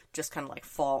just kind of, like,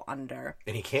 fall under.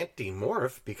 And he can't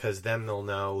demorph, because then they'll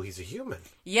know he's a human.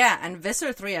 Yeah, and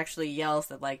Visser 3 actually yells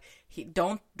that, like,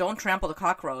 don't trample the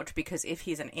cockroach, because if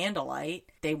he's an Andalite,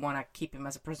 they want to keep him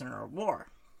as a prisoner of war.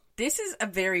 This is a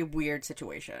very weird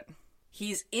situation.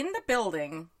 He's in the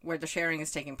building where the sharing is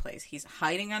taking place. He's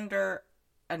hiding under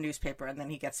a newspaper, and then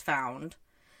he gets found.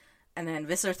 And then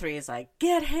Visser 3 is like,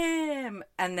 get him!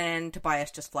 And then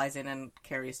Tobias just flies in and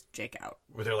carries Jake out.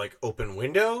 Were there, like, open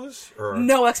windows? Or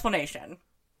no explanation.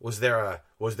 Was there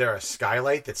a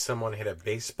skylight that someone hit a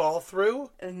baseball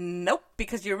through? Nope,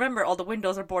 because you remember all the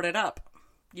windows are boarded up.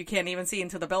 You can't even see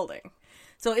into the building.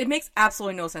 So it makes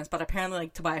absolutely no sense, but apparently,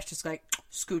 like, Tobias just, like,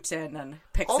 scoots in and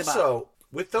picks him up. Also,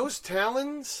 with those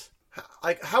talons,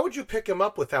 like, how would you pick him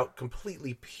up without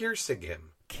completely piercing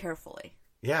him? Carefully.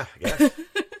 Yeah, I guess.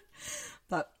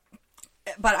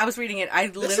 But I was reading it. I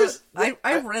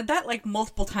read that, like,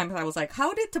 multiple times. And I was like,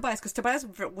 how did Tobias? Because Tobias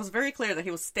was very clear that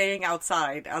he was staying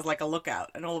outside as, like, a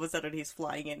lookout. And all of a sudden he's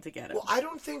flying in to get him. Well, I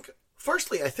don't think...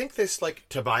 Firstly, I think this, like,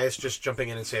 Tobias just jumping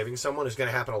in and saving someone is going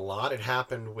to happen a lot. It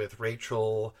happened with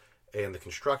Rachel and the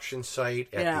construction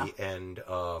site at the end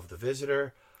of The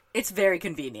Visitor. It's very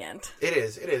convenient. It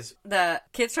is. It is. The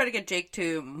kids try to get Jake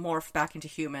to morph back into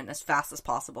human as fast as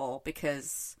possible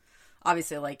because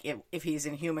obviously, like, if he's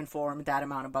in human form, that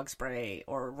amount of bug spray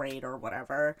or raid or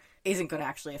whatever isn't going to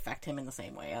actually affect him in the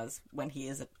same way as when he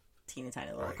is a teeny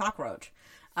tiny little cockroach.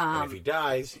 And if he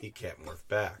dies, he can't morph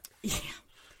back. Yeah.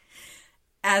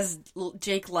 As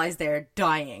Jake lies there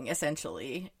dying,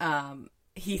 essentially,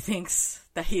 he thinks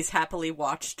that he's happily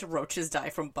watched roaches die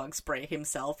from bug spray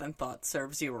himself and thought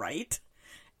serves you right.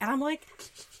 And I'm like,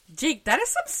 Jake, that is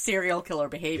some serial killer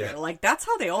behavior. Yeah. Like, that's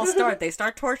how they all start. They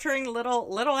start torturing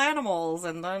little animals,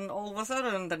 and then all of a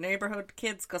sudden the neighborhood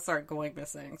kids start going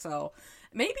missing. So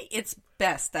maybe it's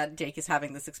best that Jake is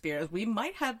having this experience. We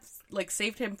might have, like,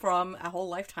 saved him from a whole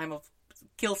lifetime of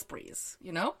kill sprees,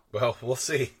 you know? Well, we'll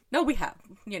see. No, we have,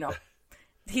 you know.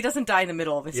 He doesn't die in the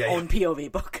middle of his own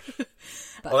POV book.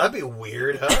 Well, that'd be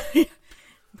weird, huh?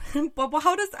 But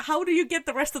how do you get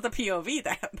the rest of the POV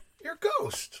then? You're a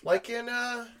ghost, like in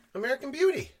American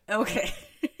Beauty. Okay.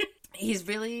 He's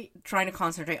really trying to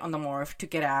concentrate on the morph to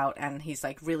get out, and he's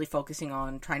like really focusing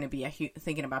on trying to be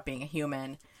thinking about being a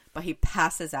human. But he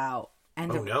passes out,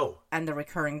 and and the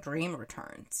recurring dream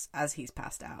returns as he's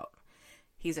passed out.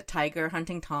 He's a tiger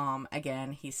hunting Tom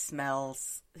again. He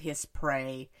smells his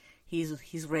prey.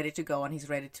 He's ready to go, and he's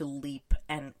ready to leap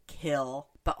and kill.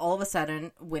 But all of a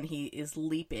sudden, when he is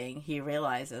leaping, he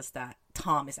realizes that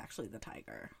Tom is actually the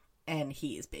tiger, and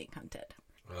he is being hunted.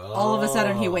 Oh. All of a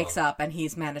sudden, he wakes up, and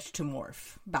he's managed to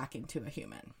morph back into a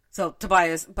human. So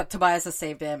Tobias has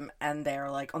saved him, and they're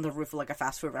like on the roof of like a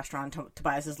fast food restaurant.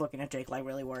 Tobias is looking at Jake like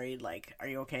really worried, like, "Are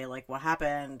you okay? Like, what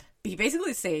happened?" He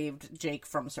basically saved Jake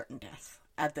from certain death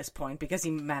at this point because he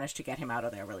managed to get him out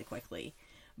of there really quickly.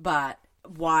 But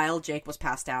while Jake was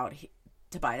passed out,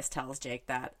 Tobias tells Jake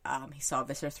that he saw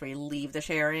Visser 3 leave the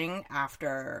sharing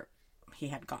after he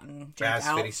had gotten Jake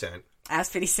out. 50 Cent. As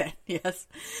 50 Cent, yes.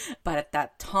 But at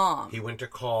that Tom... He went to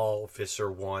call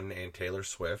Visser 1 and Taylor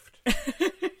Swift.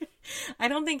 I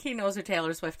don't think he knows who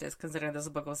Taylor Swift is, considering this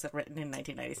book was written in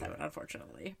 1997,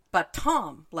 unfortunately. But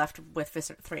Tom left with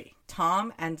Visser 3.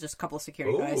 Tom and just a couple of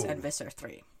security guys and Visser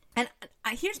 3. And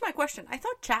here's my question. I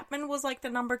thought Chapman was like the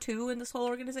number 2 in this whole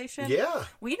organization. Yeah.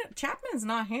 Chapman's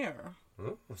not here.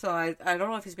 So I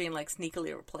don't know if he's being like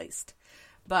sneakily replaced.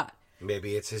 But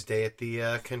maybe it's his day at the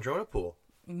Kendrona pool.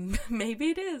 Maybe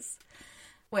it is.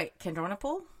 Wait, Kendrona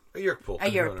pool? A Yerk pool. A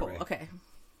Yerk pool, okay.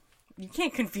 You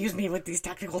can't confuse me with these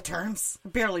technical terms. I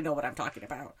barely know what I'm talking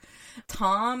about.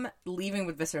 Tom leaving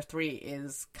with Visser 3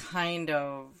 is kind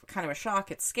of a shock.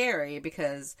 It's scary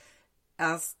because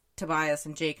as Tobias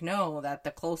and Jake know that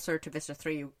the closer to Visser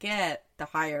 3 you get, the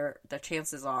higher the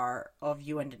chances are of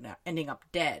you ending up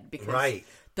dead. Because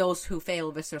those who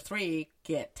fail Visser 3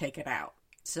 get taken out.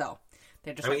 So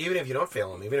they're just. I mean, even if you don't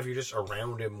fail him, even if you're just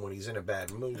around him when he's in a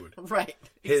bad mood, right?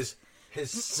 His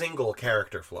single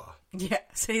character flaw. Yeah,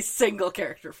 his single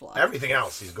character flaw. Everything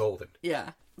else, he's golden.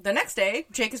 Yeah. The next day,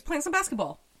 Jake is playing some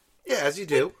basketball. Yeah, as you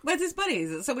do with his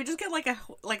buddies. So we just get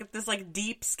this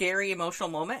deep, scary, emotional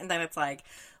moment, and then it's like,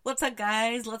 "What's up,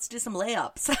 guys? Let's do some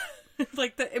layups."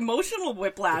 Like the emotional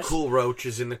whiplash. The cool Roach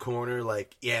is in the corner,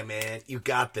 like, "Yeah, man, you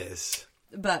got this."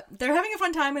 But they're having a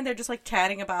fun time, and they're just like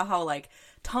chatting about how like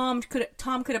Tom could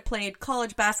have played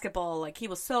college basketball, like he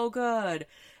was so good.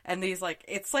 And these like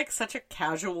it's like such a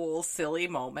casual, silly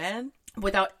moment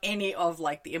without any of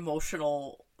like the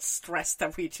emotional stress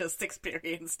that we just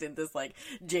experienced in this, like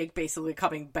Jake basically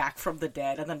coming back from the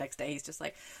dead, and the next day he's just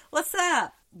like, "What's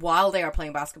that?" While they are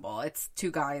playing basketball, it's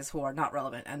 2 guys who are not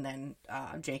relevant, and then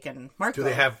Jake and Marco. Do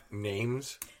they have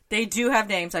names? They do have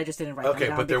names. I just didn't write them down.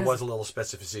 Okay, but there was a little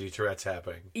specificity Tourette's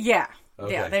happening. Yeah,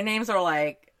 okay. Yeah. Their names are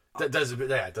like. It doesn't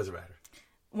matter.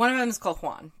 One of them is called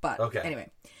Juan, but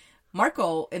anyway,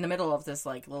 Marco in the middle of this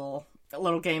like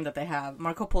little game that they have,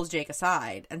 Marco pulls Jake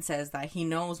aside and says that he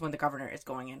knows when the governor is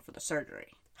going in for the surgery.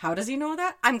 How does he know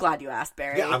that? I'm glad you asked,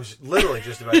 Barry. Yeah, I was literally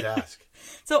just about to ask.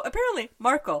 So apparently,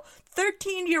 Marco,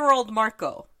 13-year-old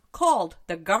Marco, called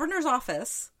the governor's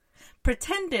office,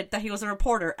 pretended that he was a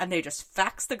reporter, and they just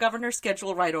faxed the governor's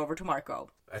schedule right over to Marco.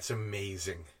 That's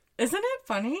amazing. Isn't it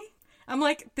funny? I'm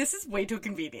like, this is way too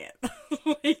convenient.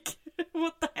 Like,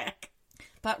 what the heck?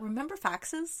 But remember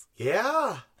faxes?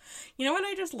 Yeah. You know what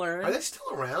I just learned? Are they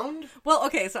still around? Well,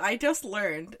 okay, so I just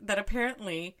learned that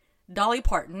apparently Dolly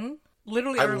Parton, I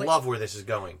love where this is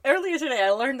going. Earlier today,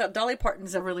 I learned that Dolly Parton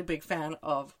is a really big fan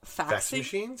of faxing. Fax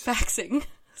machines? Faxing.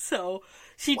 So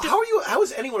she. How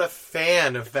is anyone a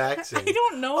fan of faxing? I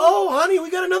don't know. Oh, honey, we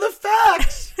got another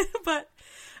fax. But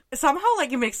somehow,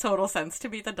 like, it makes total sense to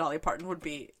me that Dolly Parton would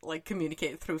be like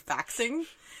communicated through faxing.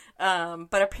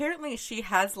 But apparently she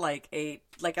has like a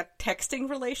texting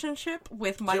relationship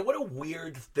with my. Yeah, what a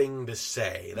weird thing to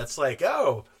say. That's like,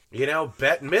 oh,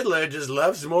 Bette Midler just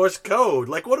loves Morse code.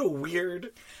 Like, what a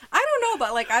weird. I don't know,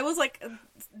 but like I was like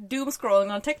doom scrolling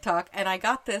on TikTok, and I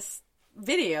got this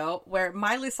video where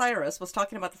Miley Cyrus was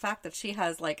talking about the fact that she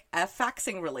has like a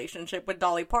faxing relationship with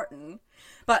Dolly Parton,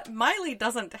 but Miley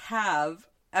doesn't have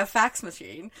a fax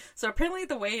machine. So apparently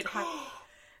the way it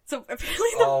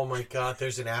oh my god,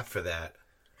 there's an app for that.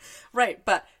 Right,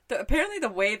 but apparently the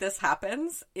way this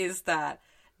happens is that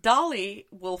Dolly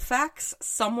will fax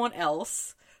someone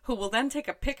else who will then take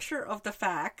a picture of the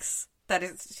fax that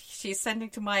she's sending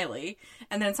to Miley,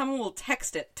 and then someone will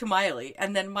text it to Miley,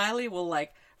 and then Miley will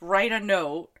like write a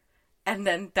note, and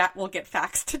then that will get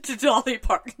faxed to Dolly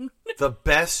Parton. The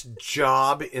best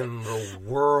job in the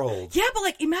world. Yeah, but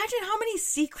like imagine how many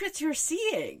secrets you're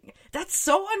seeing. That's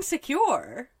so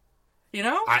unsecure. You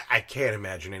know? I can't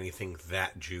imagine anything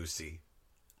that juicy.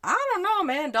 I don't know,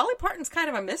 man. Dolly Parton's kind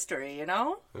of a mystery, you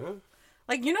know? Huh?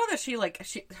 Like, you know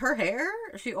that her hair,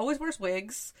 she always wears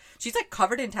wigs. She's, like,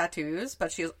 covered in tattoos,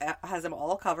 but she has them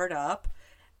all covered up.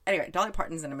 Anyway, Dolly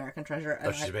Parton's an American treasure.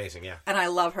 And she's amazing, yeah. And I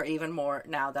love her even more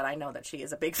now that I know that she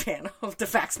is a big fan of the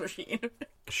fax machine.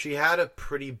 She had a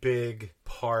pretty big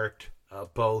part,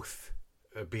 both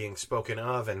being spoken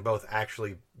of and both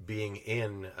actually being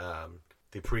in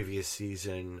the previous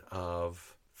season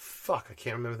of... Fuck, I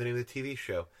can't remember the name of the TV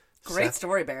show. Great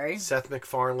story, Barry. Seth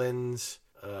MacFarlane's...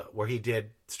 where he did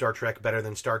Star Trek better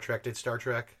than Star Trek did Star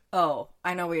Trek. Oh,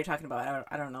 I know what you're talking about.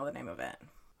 I don't know the name of it.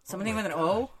 Something with an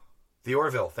O? The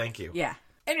Orville, thank you. Yeah.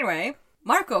 Anyway,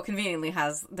 Marco conveniently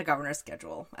has the governor's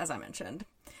schedule, as I mentioned.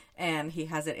 And he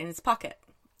has it in his pocket.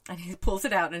 And he pulls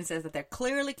it out and he says that they're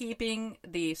clearly keeping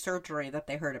the surgery that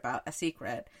they heard about a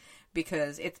secret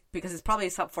because it's probably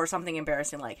for something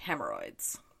embarrassing like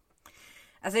hemorrhoids.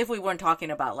 As if we weren't talking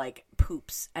about, like,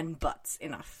 poops and butts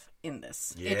enough in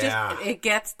this. Yeah.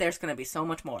 There's going to be so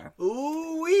much more.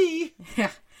 Ooh-wee.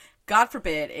 Yeah. God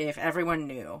forbid if everyone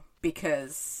knew,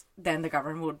 because then the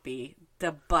government would be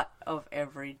the butt of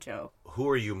every joke. Who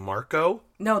are you, Marco?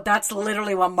 No, that's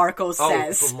literally what Marco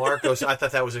says. Oh, Marco. I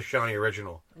thought that was a Shawnee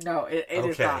original. No, it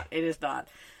is not. It is not.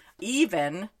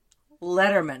 Even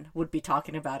Letterman would be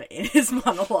talking about it in his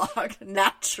monologue,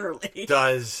 naturally.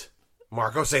 Does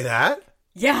Marco say that?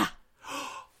 Yeah.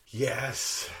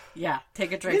 Yes. Yeah,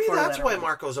 take a drink Maybe for that's Letterman. why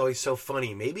Marco's always so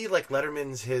funny. Maybe, like,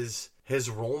 Letterman's his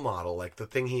role model. Like, the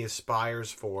thing he aspires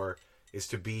for is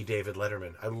to be David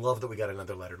Letterman. I love that we got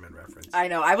another Letterman reference. I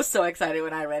know. I was so excited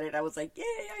when I read it. I was like, yay,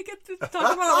 I get to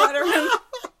talk about Letterman.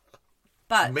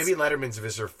 But maybe Letterman's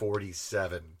Visor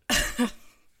 47.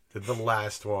 The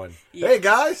last one. Yeah. Hey,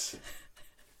 guys!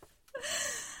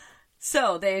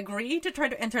 So, they agree to try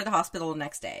to enter the hospital the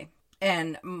next day.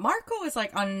 And Marco is,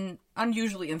 like,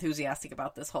 unusually enthusiastic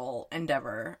about this whole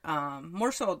endeavor.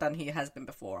 More so than he has been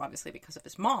before, obviously, because of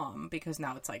his mom. Because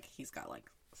now it's like he's got, like,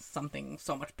 something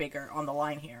so much bigger on the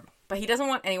line here. But he doesn't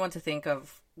want anyone to think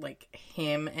of, like,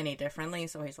 him any differently.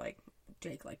 So he's like,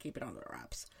 Jake, like, keep it under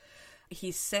wraps.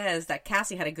 He says that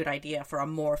Cassie had a good idea for a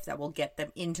morph that will get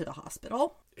them into the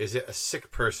hospital. Is it a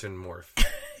sick person morph?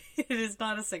 It is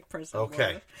not a sick person.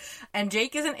 Okay. Morph. And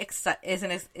Jake isn't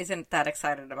that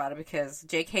excited about it because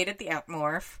Jake hated the ant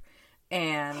morph,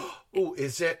 and oh,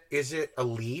 is it a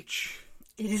leech?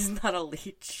 It is not a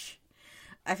leech.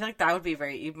 I feel like that would be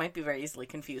you might be very easily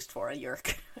confused for a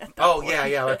Yerk. Oh point.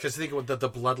 yeah, because think of the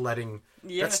bloodletting.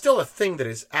 Yeah. That's still a thing that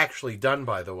is actually done,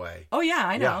 by the way. Oh yeah,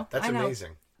 I know. Yeah, that's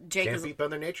amazing. Jake can't beat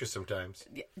Mother Nature sometimes.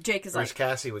 Jake is or as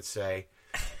Cassie would say,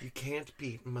 you can't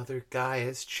beat Mother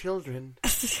Gaia's children.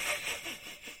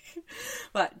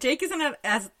 But Jake isn't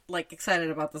as like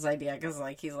excited about this idea because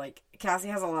like he's like Cassie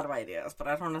has a lot of ideas, but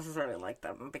I don't necessarily like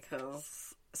them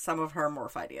because some of her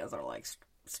morph ideas are like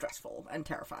stressful and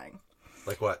terrifying.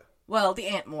 Like what? Well, the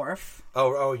ant morph.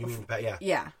 Oh, you mean yeah?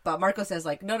 Yeah, but Marco says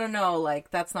like no,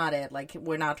 like that's not it. Like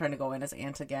we're not trying to go in as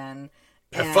ant again.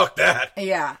 And, fuck that.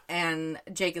 Yeah, and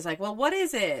Jake is like, well, what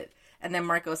is it? And then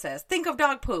Marco says, think of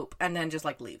dog poop, and then just,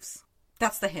 like, leaves.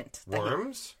 That's the hint.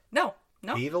 Worms? No.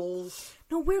 Beetles?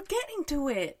 No, we're getting to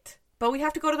it. But we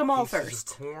have to go to the mall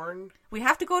first. Of corn? We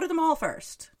have to go to the mall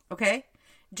first, okay?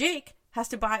 Jake has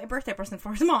to buy a birthday present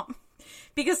for his mom.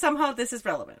 Because somehow this is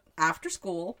relevant. After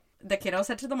school, the kiddos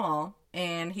head to the mall,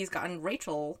 and he's gotten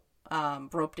Rachel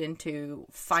roped into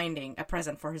finding a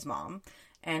present for his mom.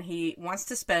 And he wants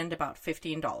to spend about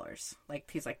 $15. Like,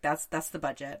 he's like, that's the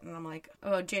budget. And I'm like,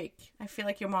 oh, Jake, I feel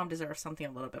like your mom deserves something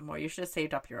a little bit more. You should have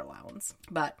saved up your allowance.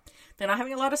 But they're not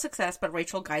having a lot of success, but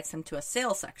Rachel guides them to a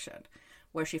sale section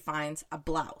where she finds a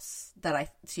blouse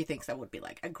that she thinks that would be,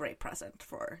 like, a great present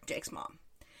for Jake's mom.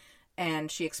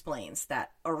 And she explains that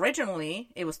originally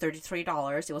it was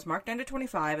 $33. It was marked down to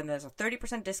 $25, and there's a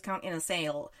 30% discount in a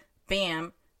sale.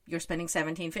 Bam, you're spending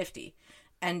 $17.50.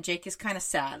 And Jake is kind of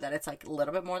sad that it's like a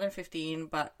little bit more than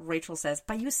 $15, but Rachel says,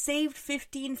 but you saved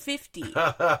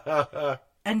 $15.50.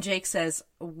 And Jake says,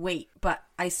 wait, but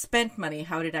I spent money.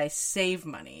 How did I save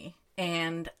money?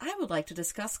 And I would like to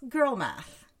discuss girl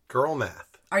math. Girl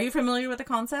math. Are you familiar with the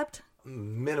concept?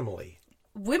 Minimally.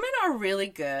 Women are really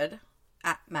good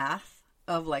at math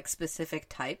of like specific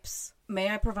types. May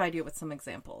I provide you with some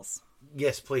examples?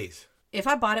 Yes, please. If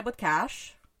I bought it with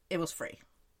cash, it was free.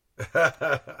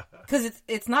 Because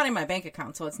it's not in my bank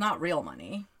account, so it's not real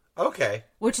money. Okay.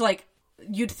 Which, like,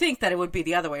 you'd think that it would be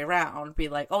the other way around. Be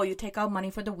like, oh, you take out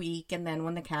money for the week, and then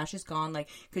when the cash is gone, like,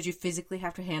 because you physically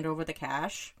have to hand over the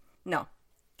cash. No.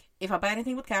 If I buy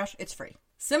anything with cash, it's free.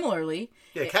 Similarly...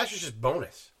 Yeah, cash is just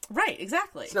bonus. Right,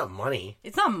 exactly. It's not money.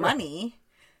 It's not money.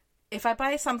 If I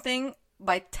buy something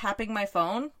by tapping my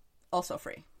phone, also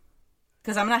free.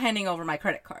 Because I'm not handing over my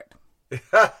credit card.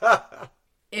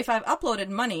 If I've uploaded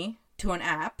money to an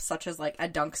app, such as like a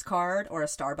Dunks card or a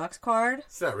Starbucks card...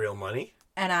 It's not real money.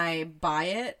 And I buy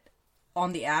it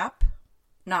on the app,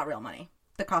 not real money.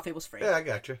 The coffee was free. Yeah, I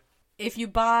gotcha. If you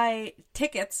buy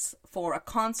tickets for a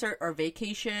concert or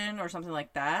vacation or something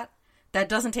like that, that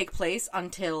doesn't take place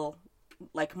until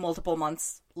like multiple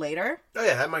months later. Oh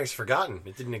yeah, that money's forgotten.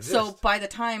 It didn't exist. So by the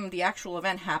time the actual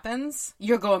event happens,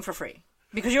 you're going for free.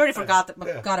 Because you already forgot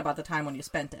about the time when you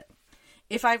spent it.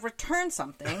 If I return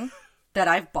something that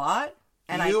I've bought...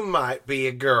 and you might be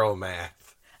a girl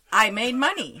math. I made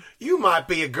money. You might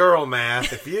be a girl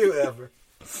math if you ever...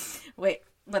 Wait,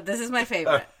 but this is my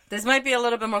favorite. This might be a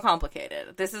little bit more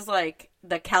complicated. This is like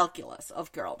the calculus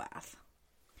of girl math.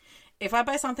 If I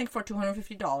buy something for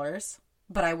 $250,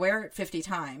 but I wear it 50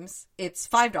 times, it's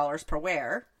 $5 per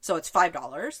wear, so it's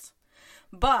 $5.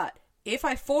 But if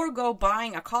I forego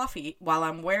buying a coffee while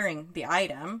I'm wearing the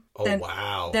item,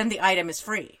 then the item is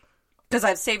free. Because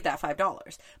I've saved that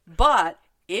 $5. But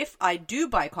if I do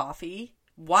buy coffee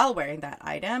while wearing that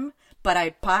item, but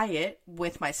I buy it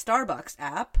with my Starbucks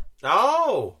app...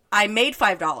 Oh! I made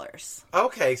 $5.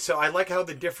 Okay, so I like how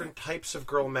the different types of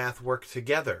girl math work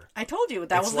together. I told you,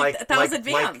 that was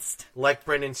advanced. Like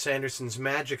Brendan Sanderson's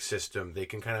magic system. They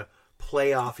can kind of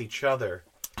play off each other.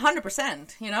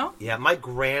 100%, you know? Yeah, my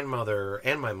grandmother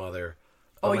and my mother...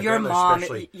 Oh, your mom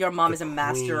is a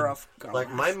master of girl math.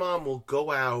 Like, my mom will go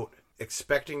out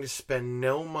expecting to spend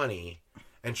no money,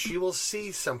 and she will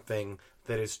see something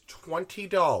that is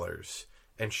 $20,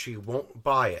 and she won't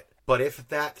buy it. But if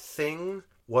that thing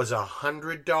was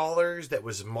 $100 that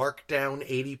was marked down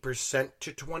 80%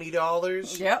 to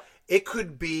 $20, yep. it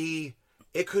could be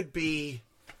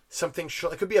something.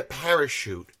 It could be a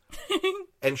parachute,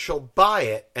 and she'll buy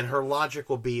it, and her logic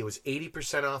will be, it was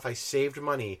 80% off. I saved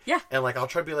money. Yeah. And like I'll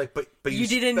try to be like, but you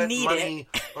didn't spent need money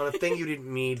it on a thing you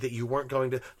didn't need that you weren't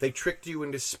going to. They tricked you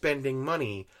into spending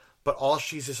money, but all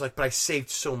she's just like, but I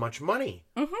saved so much money.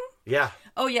 Mm-hmm. Yeah.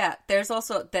 Oh, yeah. There's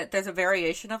also there's a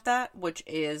variation of that, which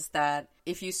is that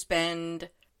if you spend,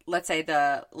 let's say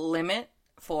the limit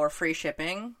for free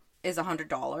shipping is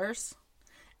 $100,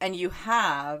 and you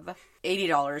have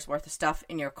 $80 worth of stuff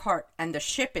in your cart, and the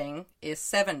shipping is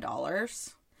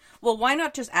 $7. Well, why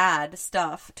not just add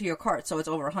stuff to your cart so it's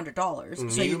over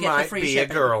 $100? So you get the free shipping. You might be a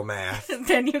girl math.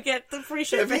 Then you get the free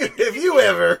shipping. If you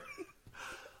ever...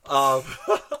 I'm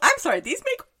sorry, these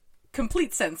make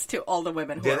complete sense to all the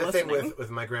women who are listening. The other thing with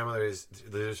my grandmother is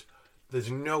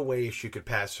there's no way she could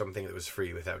pass something that was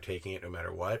free without taking it no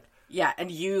matter what. Yeah,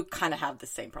 and you kind of have the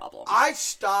same problem. I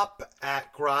stop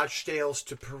at garage sales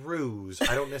to peruse.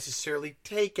 I don't necessarily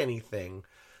take anything.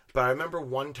 But I remember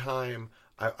one time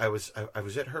I was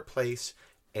at her place,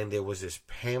 and there was this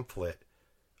pamphlet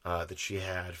that she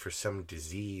had for some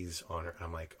disease on her.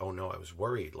 I'm like, oh no, I was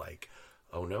worried. Like,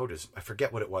 oh no, I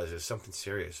forget what it was. It was something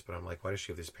serious. But I'm like, why does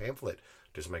she have this pamphlet?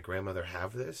 Does my grandmother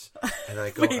have this? And I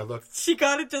go, I look. She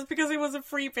got it just because it was a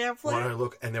free pamphlet? When I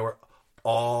look, and there were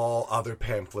all other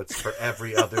pamphlets for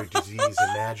every other disease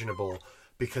imaginable,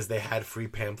 because they had free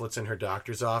pamphlets in her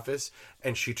doctor's office,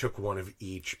 and she took one of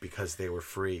each because they were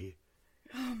free.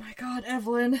 Oh my God,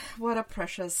 Evelyn, what a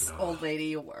precious old lady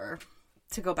you were.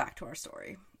 To go back to our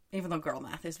story, even though girl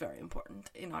math is very important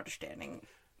in understanding.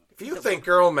 If you think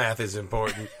girl math is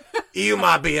important, you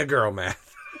might be a girl math.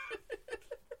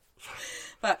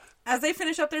 But as they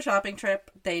finish up their shopping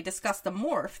trip, they discuss the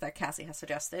morph that Cassie has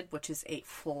suggested, which is a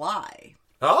fly.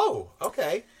 Oh,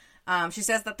 okay. She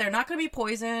says that they're not going to be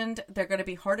poisoned. They're going to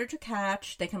be harder to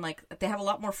catch. They can they have a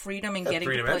lot more freedom in getting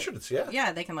 3 dimensions.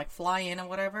 Yeah, they can fly in and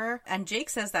whatever. And Jake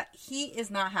says that he is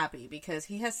not happy because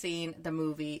he has seen the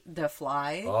movie The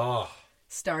Fly,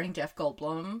 starring Jeff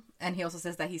Goldblum, and he also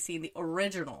says that he's seen the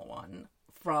original one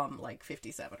from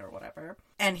 57 or whatever.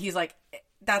 And he's like,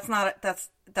 that's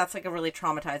like a really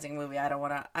traumatizing movie. I don't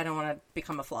want to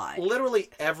become a fly. Literally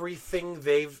everything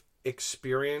they've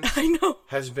experienced I know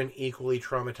has been equally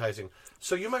traumatizing.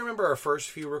 So you might remember our first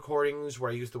few recordings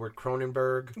where I used the word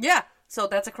Cronenberg. Yeah, so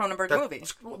that's a Cronenberg movie.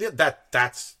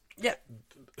 That's yeah,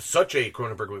 such a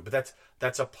Cronenberg movie, but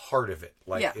that's a part of it.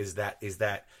 Is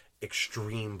that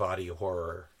extreme body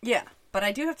horror? Yeah, but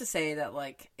I do have to say that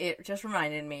it just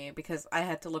reminded me because I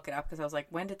had to look it up because I was like,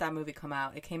 when did that movie come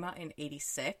out? It came out in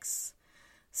 '86.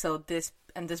 So this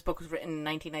book was written in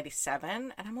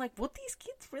 1997, and I'm like, would these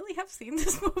kids really have seen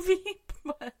this movie?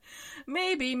 But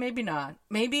maybe not.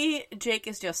 Maybe Jake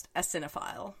is just a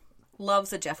cinephile,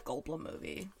 loves a Jeff Goldblum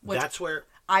movie. That's where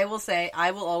I will say,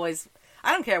 I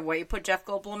don't care what you put Jeff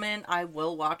Goldblum in, I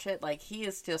will watch it. He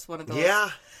is just one of those. Yeah.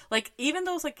 Even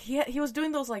those he was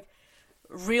doing those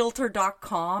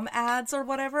Realtor.com ads or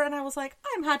whatever, and I was like,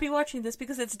 I'm happy watching this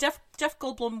because it's Jeff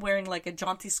Goldblum wearing a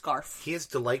jaunty scarf. He is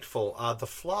delightful. The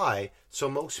Fly, so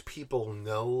most people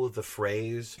know the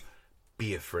phrase,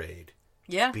 be afraid.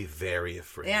 Yeah. Be very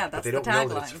afraid. Yeah, that's but they don't know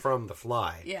that it's from The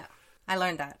Fly. Yeah. I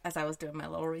learned that as I was doing my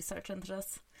little research into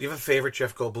this. Do you have a favorite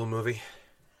Jeff Goldblum movie?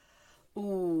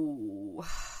 Ooh.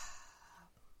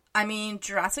 I mean,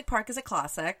 Jurassic Park is a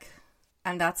classic.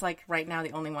 And that's right now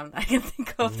the only one I can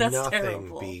think of that's terrible.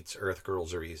 Nothing beats Earth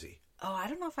Girls Are Easy. Oh, I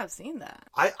don't know if I've seen that.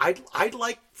 I'd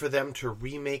like for them to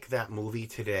remake that movie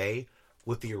today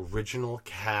with the original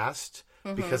cast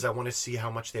because I want to see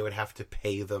how much they would have to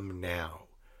pay them now.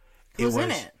 Who's in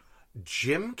it?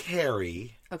 Jim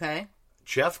Carrey. Okay.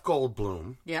 Jeff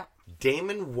Goldblum. Yeah.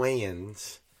 Damon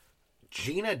Wayans.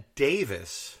 Gina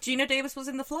Davis. Gina Davis was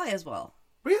in The Fly as well.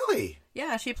 Really?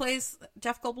 Yeah, she plays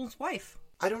Jeff Goldblum's wife.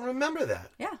 I don't remember that.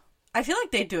 Yeah. I feel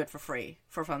like they'd do it for free,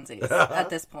 for funsies,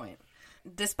 at this point.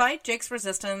 Despite Jake's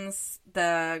resistance,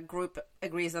 the group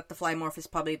agrees that the fly morph is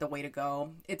probably the way to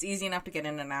go. It's easy enough to get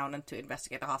in and out and to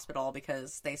investigate the hospital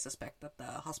because they suspect that the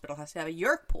hospital has to have a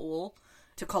Yeerk pool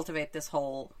to cultivate this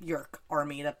whole Yeerk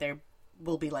army that they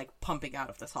will be pumping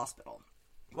out of this hospital.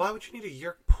 Why would you need a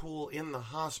Yeerk pool in the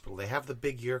hospital? They have the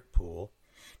big Yeerk pool.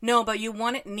 No, but you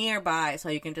want it nearby so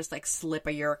you can just slip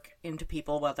a Yeerk into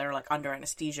people while they're under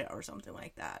anesthesia or something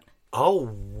like that.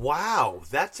 Oh, wow.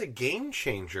 That's a game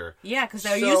changer. Yeah, because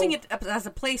they're using it as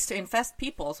a place to infest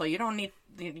people, so you don't need...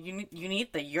 You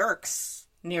need the Yeerks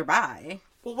nearby.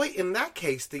 Well, wait, in that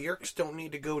case, the Yeerks don't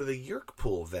need to go to the Yeerk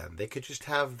pool then. They could just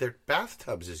have their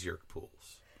bathtubs as Yeerk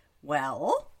pools.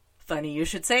 Well, funny you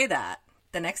should say that.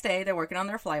 The next day, they're working on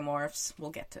their fly morphs. We'll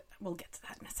get to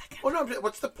that in a second. Oh, no,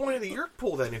 what's the point of the Yeerk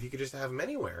pool then if you could just have them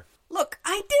anywhere? Look,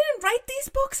 I didn't write these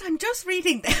books. I'm just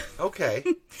reading them. Okay.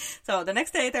 So the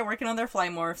next day, they're working on their fly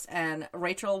morphs, and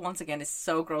Rachel, once again, is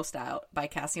so grossed out by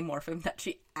Cassie Morphim that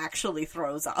she actually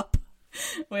throws up,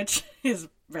 which is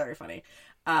very funny.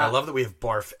 I love that we have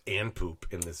barf and poop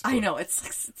in this book. I know,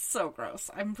 it's so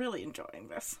gross. I'm really enjoying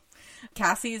this.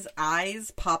 Cassie's eyes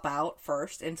pop out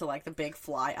first into the big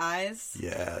fly eyes.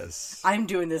 Yes. I'm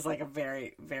doing this a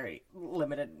very, very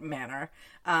limited manner.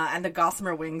 And the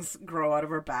gossamer wings grow out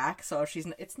of her back, so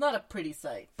it's not a pretty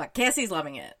sight. But Cassie's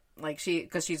loving it.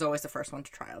 Because she's always the first one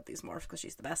to try out these morphs because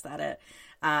she's the best at it.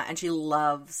 And she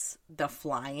loves the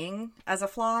flying as a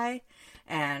fly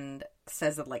and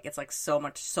says that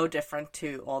it's so different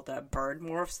to all the bird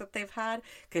morphs that they've had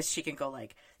because she can go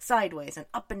sideways and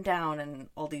up and down and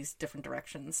all these different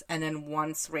directions. And then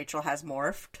once Rachel has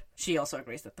morphed, she also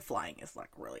agrees that the flying is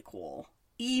really cool,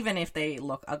 even if they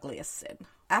look ugly as sin.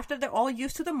 After they're all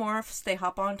used to the morphs, they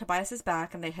hop on Tobias's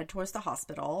back and they head towards the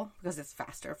hospital because it's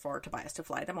faster for Tobias to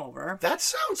fly them over. That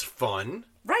sounds fun.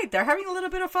 Right, they're having a little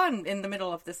bit of fun in the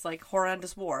middle of this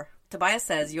horrendous war. Tobias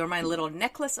says, "You're my little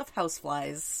necklace of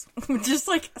houseflies," which is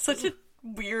such a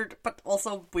weird but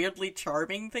also weirdly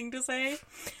charming thing to say.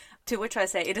 To which I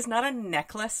say, it is not a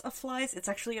necklace of flies, it's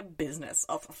actually a business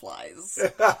of flies.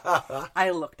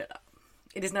 I looked it up.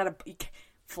 It is not a...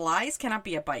 Flies cannot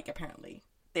be a bike, apparently.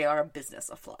 They are a business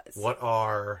of flies. What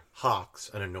are hawks?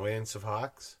 An annoyance of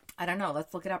hawks? I don't know.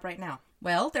 Let's look it up right now.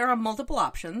 Well, there are multiple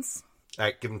options. All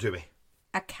right, give them to me.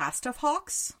 A cast of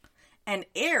hawks. An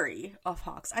airy of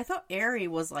hawks. I thought airy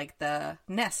was the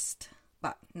nest,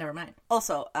 but never mind.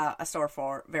 Also, a store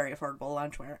for very affordable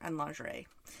loungewear and lingerie.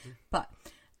 But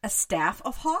a staff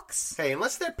of hawks. Hey,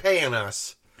 unless they're paying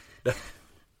us.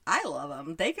 I love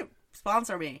them. They could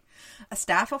sponsor me. A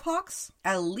staff of hawks,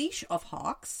 a leash of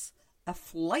hawks, a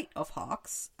flight of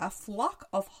hawks, a flock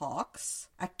of hawks,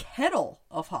 a kettle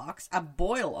of hawks, a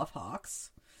boil of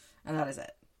hawks, and that is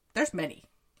it. There's many,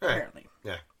 apparently.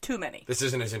 Yeah. Too many. This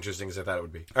isn't as interesting as I thought it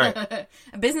would be. All right.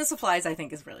 Business supplies, I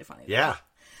think, is really funny. Yeah.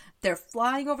 They're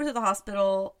flying over to the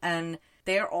hospital, and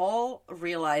they're all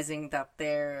realizing that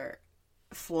their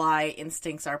fly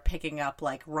instincts are picking up,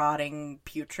 like, rotting,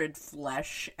 putrid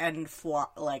flesh and,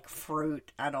 like,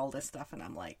 fruit and all this stuff. And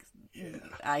I'm like,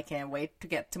 I can't wait to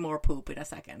get to more poop in a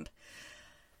second.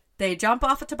 They jump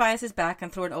off of Tobias's back and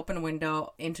through an open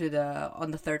window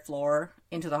on the third floor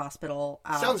into the hospital.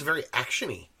 Sounds very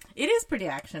action-y. It is pretty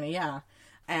action-y, yeah.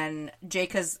 And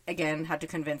Jake has, again, had to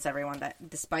convince everyone that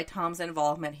despite Tom's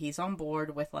involvement, he's on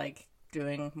board with, like,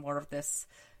 doing more of this,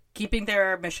 keeping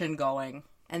their mission going.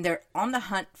 And they're on the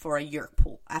hunt for a Yeerk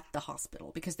pool at the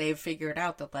hospital because they've figured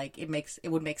out that, like, it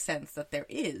would make sense that there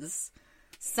is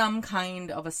some kind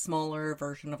of a smaller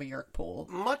version of a Yeerk pool.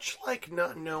 Much like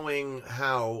not knowing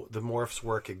how the morphs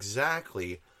work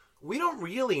exactly, we don't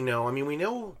really know. I mean, we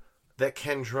know that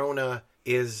Kandrona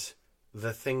is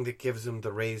the thing that gives them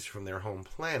the rays from their home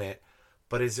planet,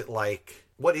 but is it like,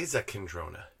 what is a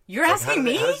Kandrona? You're asking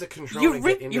me? How does the Kandrona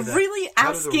get into You're really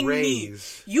asking me.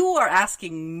 You are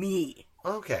asking me.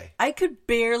 Okay. I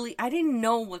didn't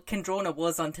know what Kandrona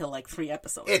was until like 3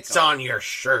 episodes ago. It's on your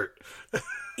shirt.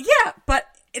 Yeah, but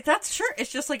that's sure.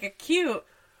 It's just like a cute.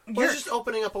 We're just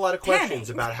opening up a lot of questions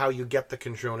about how you get the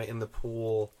Kandrona in the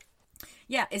pool.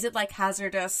 Yeah, is it like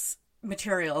hazardous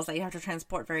materials that you have to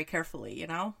transport very carefully, you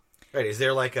know? Right, is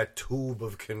there like a tube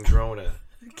of Kandrona?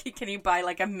 Can you buy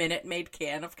like a Minute Maid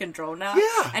can of Kandrona?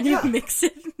 Yeah, and you mix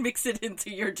it into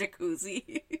your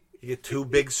jacuzzi. You get 2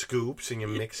 big scoops and you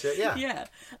mix it. Yeah. Yeah.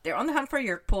 They're on the hunt for a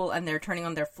Yeerk pool, and they're turning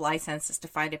on their fly senses to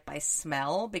find it by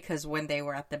smell, because when they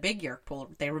were at the big Yeerk pool,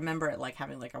 they remember it like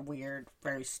having like a weird,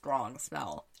 very strong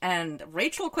smell. And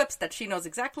Rachel quips that she knows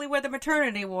exactly where the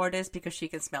maternity ward is because she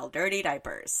can smell dirty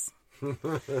diapers. And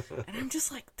I'm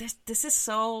just like, this is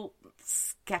so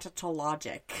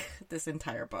scatologic, this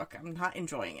entire book. I'm not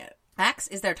enjoying it. Axe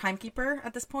is their timekeeper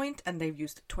at this point, and they've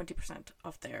used 20%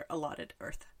 of their allotted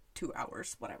Earth 2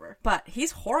 hours, whatever. But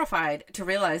he's horrified to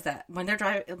realize that when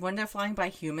they're flying by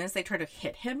humans, they try to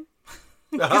hit him.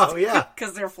 Oh, yeah.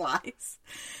 Because they're flies.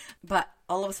 But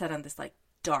all of a sudden, this like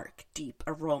dark, deep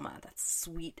aroma that's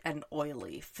sweet and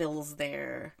oily fills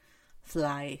their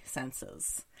fly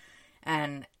senses.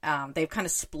 And they've kind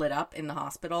of split up in the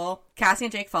hospital. Cassie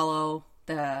and Jake follow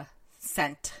the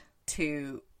scent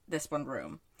to this one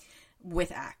room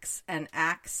with Axe. And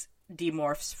Axe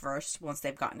demorphs first once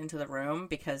they've gotten into the room,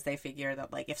 because they figure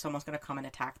that like if someone's going to come and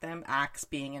attack them, Axe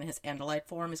being in his Andalite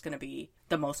form is going to be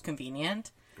the most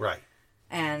convenient. Right.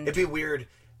 And it'd be weird.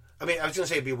 I mean, I was going to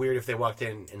say it'd be weird if they walked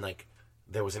in and like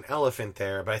there was an elephant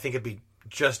there, but I think it'd be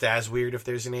just as weird if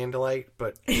there's an Andalite,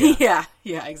 but yeah,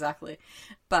 exactly.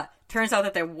 But turns out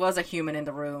that there was a human in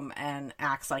the room, and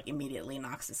Axe like immediately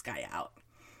knocks this guy out.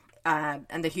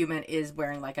 And the human is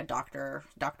wearing like a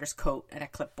doctor's coat and a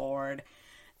clipboard.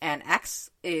 And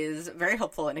Axe is very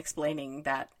helpful in explaining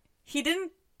that he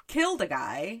didn't kill the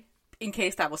guy in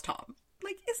case that was Tom.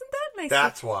 Like, isn't that nice?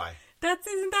 That's why.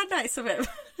 Isn't that nice of him?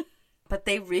 But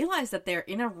they realize that they're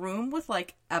in a room with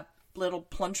like a little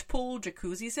plunge pool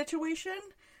jacuzzi situation,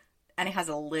 and it has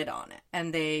a lid on it.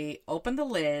 And they open the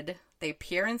lid, they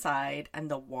peer inside, and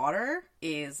the water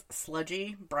is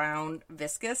sludgy, brown,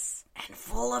 viscous, and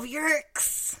full of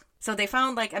Yeerks. So they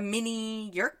found like a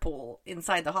mini Yeerk pool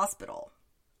inside the hospital.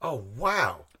 Oh,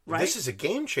 wow. Right? This is a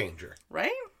game changer.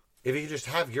 Right? If you just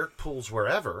have Yeerk pools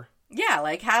wherever. Yeah,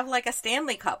 like have like a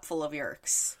Stanley Cup full of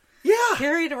Yeerks. Yeah.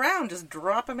 Carry it around, just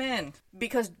drop them in.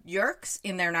 Because Yeerks,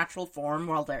 in their natural form,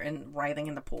 while they're writhing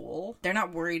in the pool, they're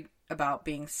not worried about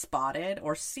being spotted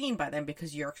or seen by them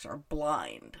because Yeerks are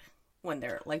blind when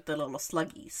they're like the little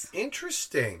sluggies.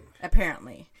 Interesting.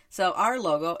 Apparently. So our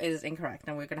logo is incorrect,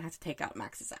 and we're going to have to take out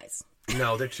Max's eyes.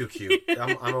 No, they're too cute.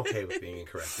 I'm okay with being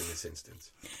incorrect in this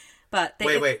instance. But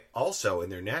wait. Also, in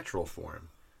their natural form,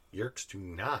 Yeerks do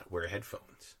not wear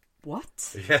headphones.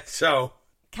 What? Yeah, so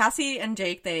Cassie and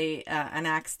Jake, and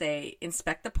Axe, they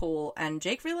inspect the pool, and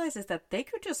Jake realizes that they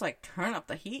could just, like, turn up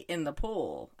the heat in the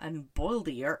pool and boil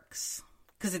the Yeerks.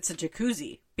 Because it's a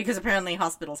jacuzzi. Because apparently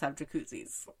hospitals have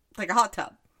jacuzzis. Like a hot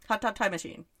tub. Hot tub time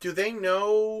machine. Do they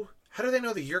know... How do they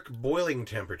know the Yeerk boiling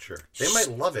temperature? They might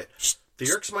love it. The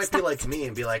Yeerks might be like me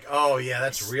and be like, oh, yeah,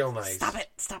 that's real nice. Stop it.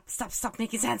 Stop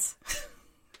making sense.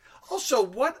 Also,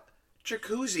 what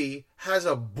jacuzzi has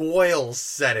a boil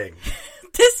setting?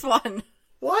 This one.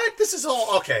 What? This is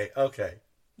all... Okay.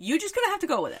 You're just going to have to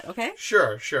go with it, okay?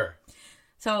 Sure.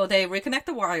 So they reconnect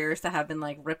the wires that have been,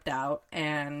 like, ripped out,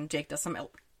 and Jake does some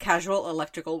casual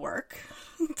electrical work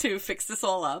to fix this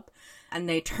all up, and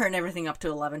they turn everything up to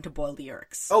 11 to boil the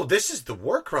Yeerks. Oh, this is the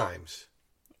war crimes.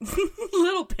 A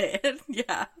little bit,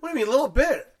 yeah. What do you mean, a little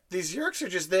bit? These Yeerks are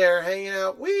just there hanging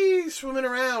out, swimming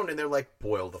around, and they're like,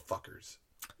 boil the fuckers.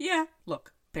 Yeah.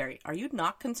 Look, Barry, are you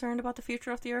not concerned about the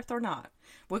future of the Earth or not?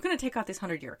 We're going to take out these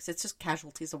 100 Yeerks. It's just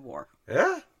casualties of war.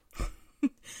 Yeah?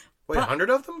 Wait, 100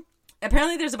 of them?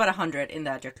 Apparently there's about 100 in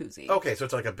that jacuzzi. Okay, so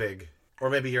it's like a big... Or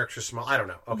maybe Yeerks are small. I don't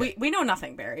know. Okay. We know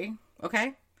nothing, Barry.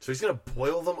 Okay? So he's going to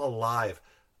boil them alive.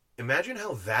 Imagine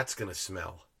how that's going to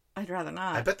smell. I'd rather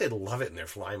not. I bet they'd love it in their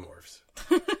fly morphs.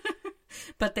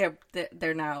 But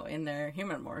they're now in their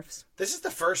human morphs. This is the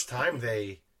first time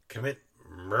they commit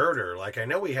murder. Like, I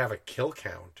know we have a kill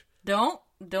count. Don't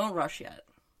rush yet.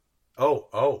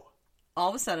 Oh. All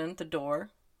of a sudden, the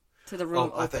door to the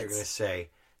room opens. I thought you were going to say,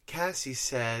 Cassie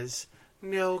says,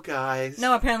 no, guys.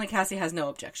 No, apparently Cassie has no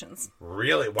objections.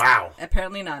 Really? Wow.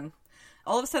 Apparently none.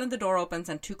 All of a sudden, the door opens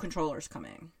and 2 controllers come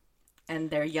in. And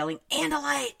they're yelling,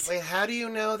 Andalite! Wait, how do you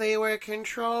know they were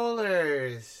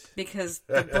controllers? Because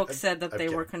the book said that they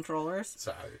were kidding. controllers.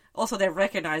 Sorry. Also, they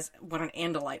recognize what an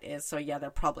Andalite is, so yeah, they're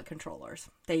probably controllers.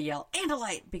 They yell,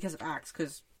 Andalite! Because of Axe,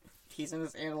 because he's in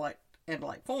his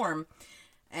Andalite form.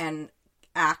 And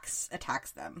Axe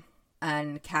attacks them.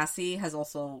 And Cassie has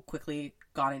also quickly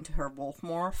gone into her wolf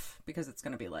morph, because it's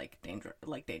going to be,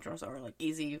 dangerous or,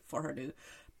 easy for her to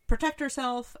protect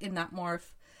herself in that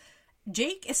morph.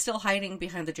 Jake is still hiding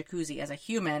behind the jacuzzi as a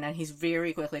human, and he's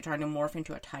very quickly trying to morph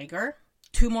into a tiger.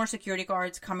 2 more security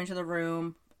guards come into the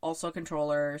room, also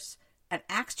controllers, and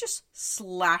Axe just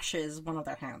slashes one of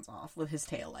their hands off with his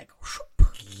tail, whoop.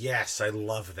 Yes, I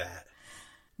love that.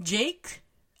 Jake,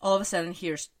 all of a sudden,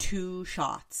 hears 2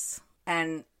 shots,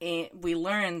 and we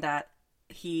learn that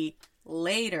he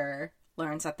later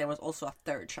learns that there was also a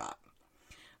 3rd shot.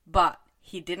 But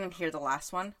he didn't hear the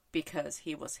last one because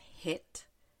he was hit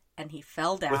and he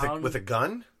fell down. With a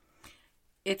gun?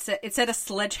 It said a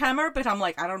sledgehammer, but I'm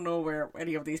like, I don't know where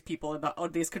any of these people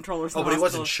these controllers. Oh, but he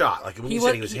wasn't shot. Like when you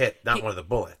said he was hit, not one of the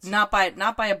bullets. Not by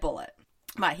a bullet.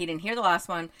 But he didn't hear the last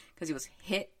one because he was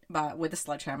hit with a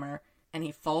sledgehammer, and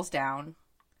he falls down,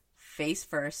 face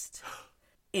first,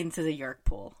 into the Yeerk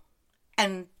pool.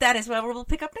 And that is where we'll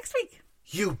pick up next week.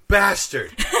 You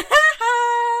bastard!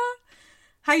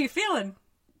 How are you feeling?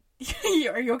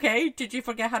 Are you okay? Did you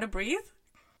forget how to breathe?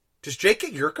 Does Jake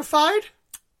get Yeerkified?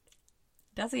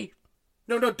 Does he?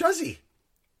 No, does he?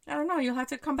 I don't know. You'll have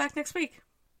to come back next week.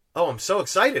 Oh, I'm so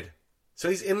excited. So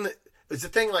he's in the... Is the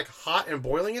thing, hot and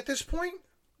boiling at this point?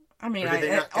 I mean,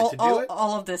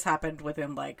 all of this happened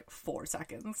within, 4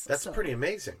 seconds. That's pretty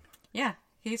amazing. Yeah,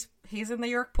 he's in the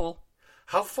Yeerk pool.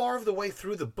 How far of the way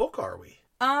through the book are we?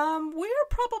 We're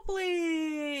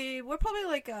probably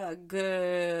a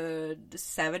good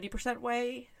 70%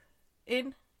 way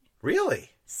in.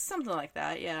 Really? Something like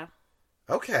that, yeah.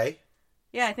 Okay.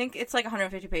 Yeah, I think it's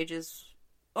 150 pages,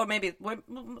 or maybe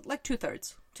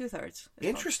 2/3. 2/3.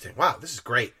 Interesting. Wow, this is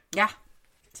great. Yeah.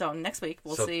 So next week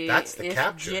we'll see that's the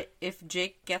capture. If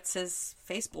Jake gets his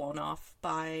face blown off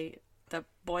by the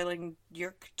boiling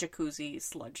Yeerk jacuzzi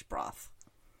sludge broth.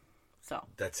 So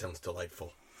that sounds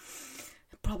delightful.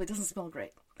 It probably doesn't smell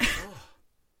great.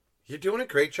 You're doing a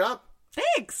great job.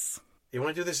 Thanks. You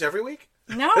want to do this every week?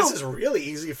 No. This is really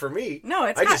easy for me. No,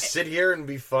 it's I not. just sit here and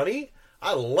be funny.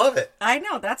 I love it. I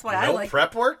know, that's why I like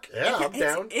prep work. Yeah, I'm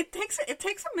down. It takes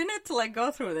a minute to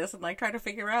go through this and try to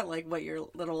figure out what your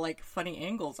little funny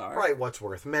angles are. Right, what's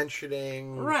worth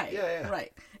mentioning. Right. Yeah.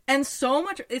 Right. And so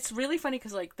much it's really funny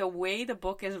because the way the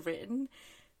book is written,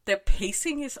 the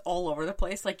pacing is all over the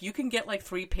place. You can get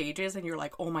 3 pages and you're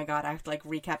like, "Oh my god, I have to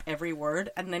recap every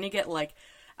word." And then you get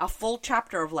a full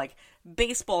chapter of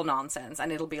baseball nonsense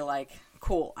and it'll be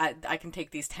cool. I can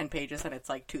take these 10 pages and it's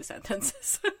 2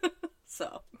 sentences.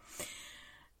 So,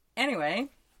 anyway,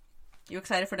 you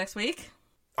excited for next week?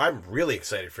 I'm really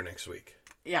excited for next week.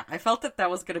 Yeah, I felt that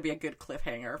was going to be a good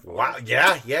cliffhanger. Wow,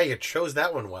 yeah, you chose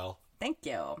that one well. Thank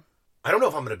you. I don't know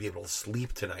if I'm going to be able to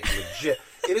sleep tonight, legit.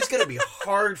 It is going to be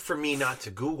hard for me not to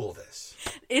Google this.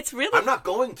 I'm not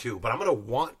going to, but I'm going to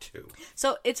want to.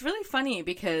 So, it's really funny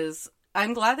because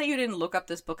I'm glad that you didn't look up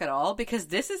this book at all because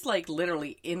this is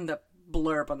literally in the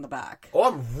blurb on the back.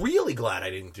 Oh, I'm really glad I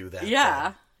didn't do that.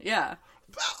 Yeah. Yeah.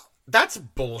 That's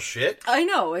bullshit. I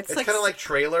know. It's kind of like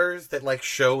trailers that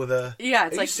show the... Yeah,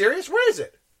 it's Are you serious? Where is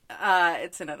it?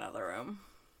 It's in another room.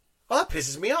 Well, that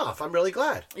pisses me off. I'm really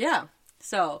glad. Yeah.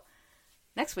 So,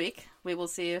 next week, we will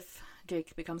see if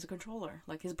Jake becomes a controller,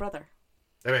 like his brother.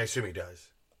 I mean, I assume he does.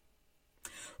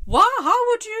 Wow, how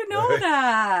would you know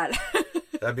that?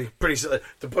 That'd be pretty silly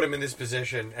to put him in this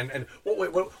position. And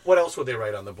what else would they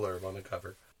write on the blurb on the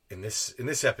cover? In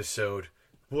this episode,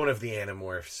 one of the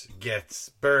Animorphs gets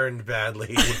burned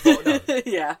badly.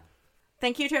 Yeah.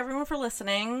 Thank you to everyone for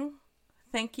listening.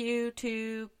 Thank you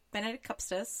to Benedict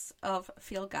Cupstas of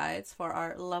Field Guides for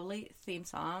our lovely theme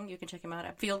song. You can check him out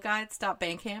at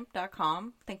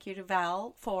fieldguides.bandcamp.com. Thank you to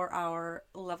Val for our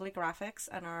lovely graphics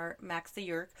and our Max the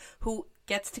Yerk, who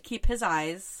gets to keep his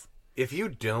eyes. If you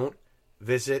don't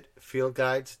visit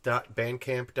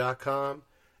fieldguides.bandcamp.com,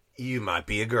 you might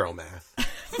be a girl math.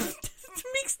 It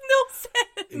makes no sense.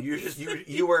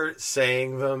 You were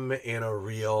saying them in a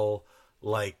real,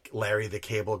 like, Larry the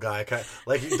Cable Guy kind,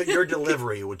 like your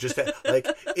delivery would just like,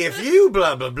 if you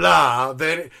blah blah blah,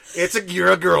 then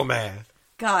you're a girl math.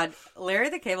 God, Larry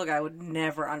the Cable Guy would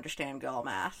never understand girl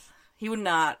math. He would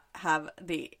not have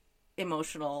the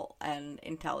emotional and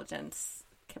intelligence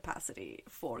capacity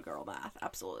for girl math.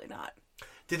 Absolutely not.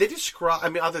 Did they describe? I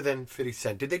mean, other than 50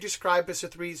 Cent, did they describe Mr.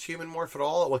 Three's human morph at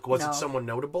all? Like, was it someone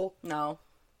notable? No.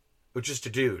 It was just a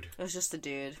dude. It was just a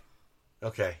dude.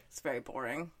 Okay. It's very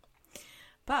boring.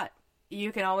 But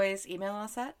you can always email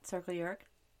us at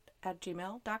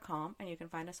circleyurk@gmail.com, and you can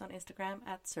find us on Instagram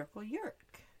at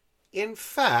circleyurk. In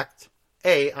fact,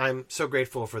 I'm so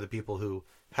grateful for the people who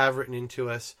have written into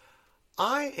us.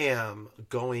 I am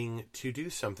going to do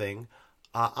something.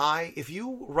 If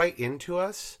you write into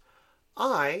us,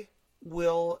 I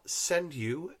will send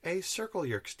you a Circle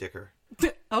Yerk sticker.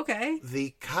 Okay.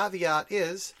 The caveat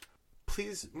is,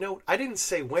 please note, I didn't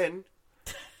say when.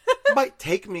 Might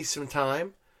take me some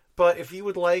time, but if you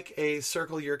would like a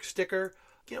Circle Yerk sticker,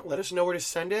 let us know where to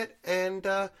send it, and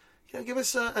give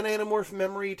us an Animorph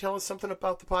memory, tell us something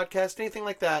about the podcast, anything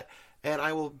like that, and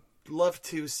I will love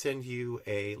to send you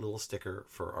a little sticker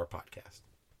for our podcast.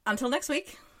 Until next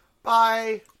week.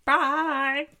 Bye.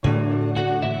 Bye.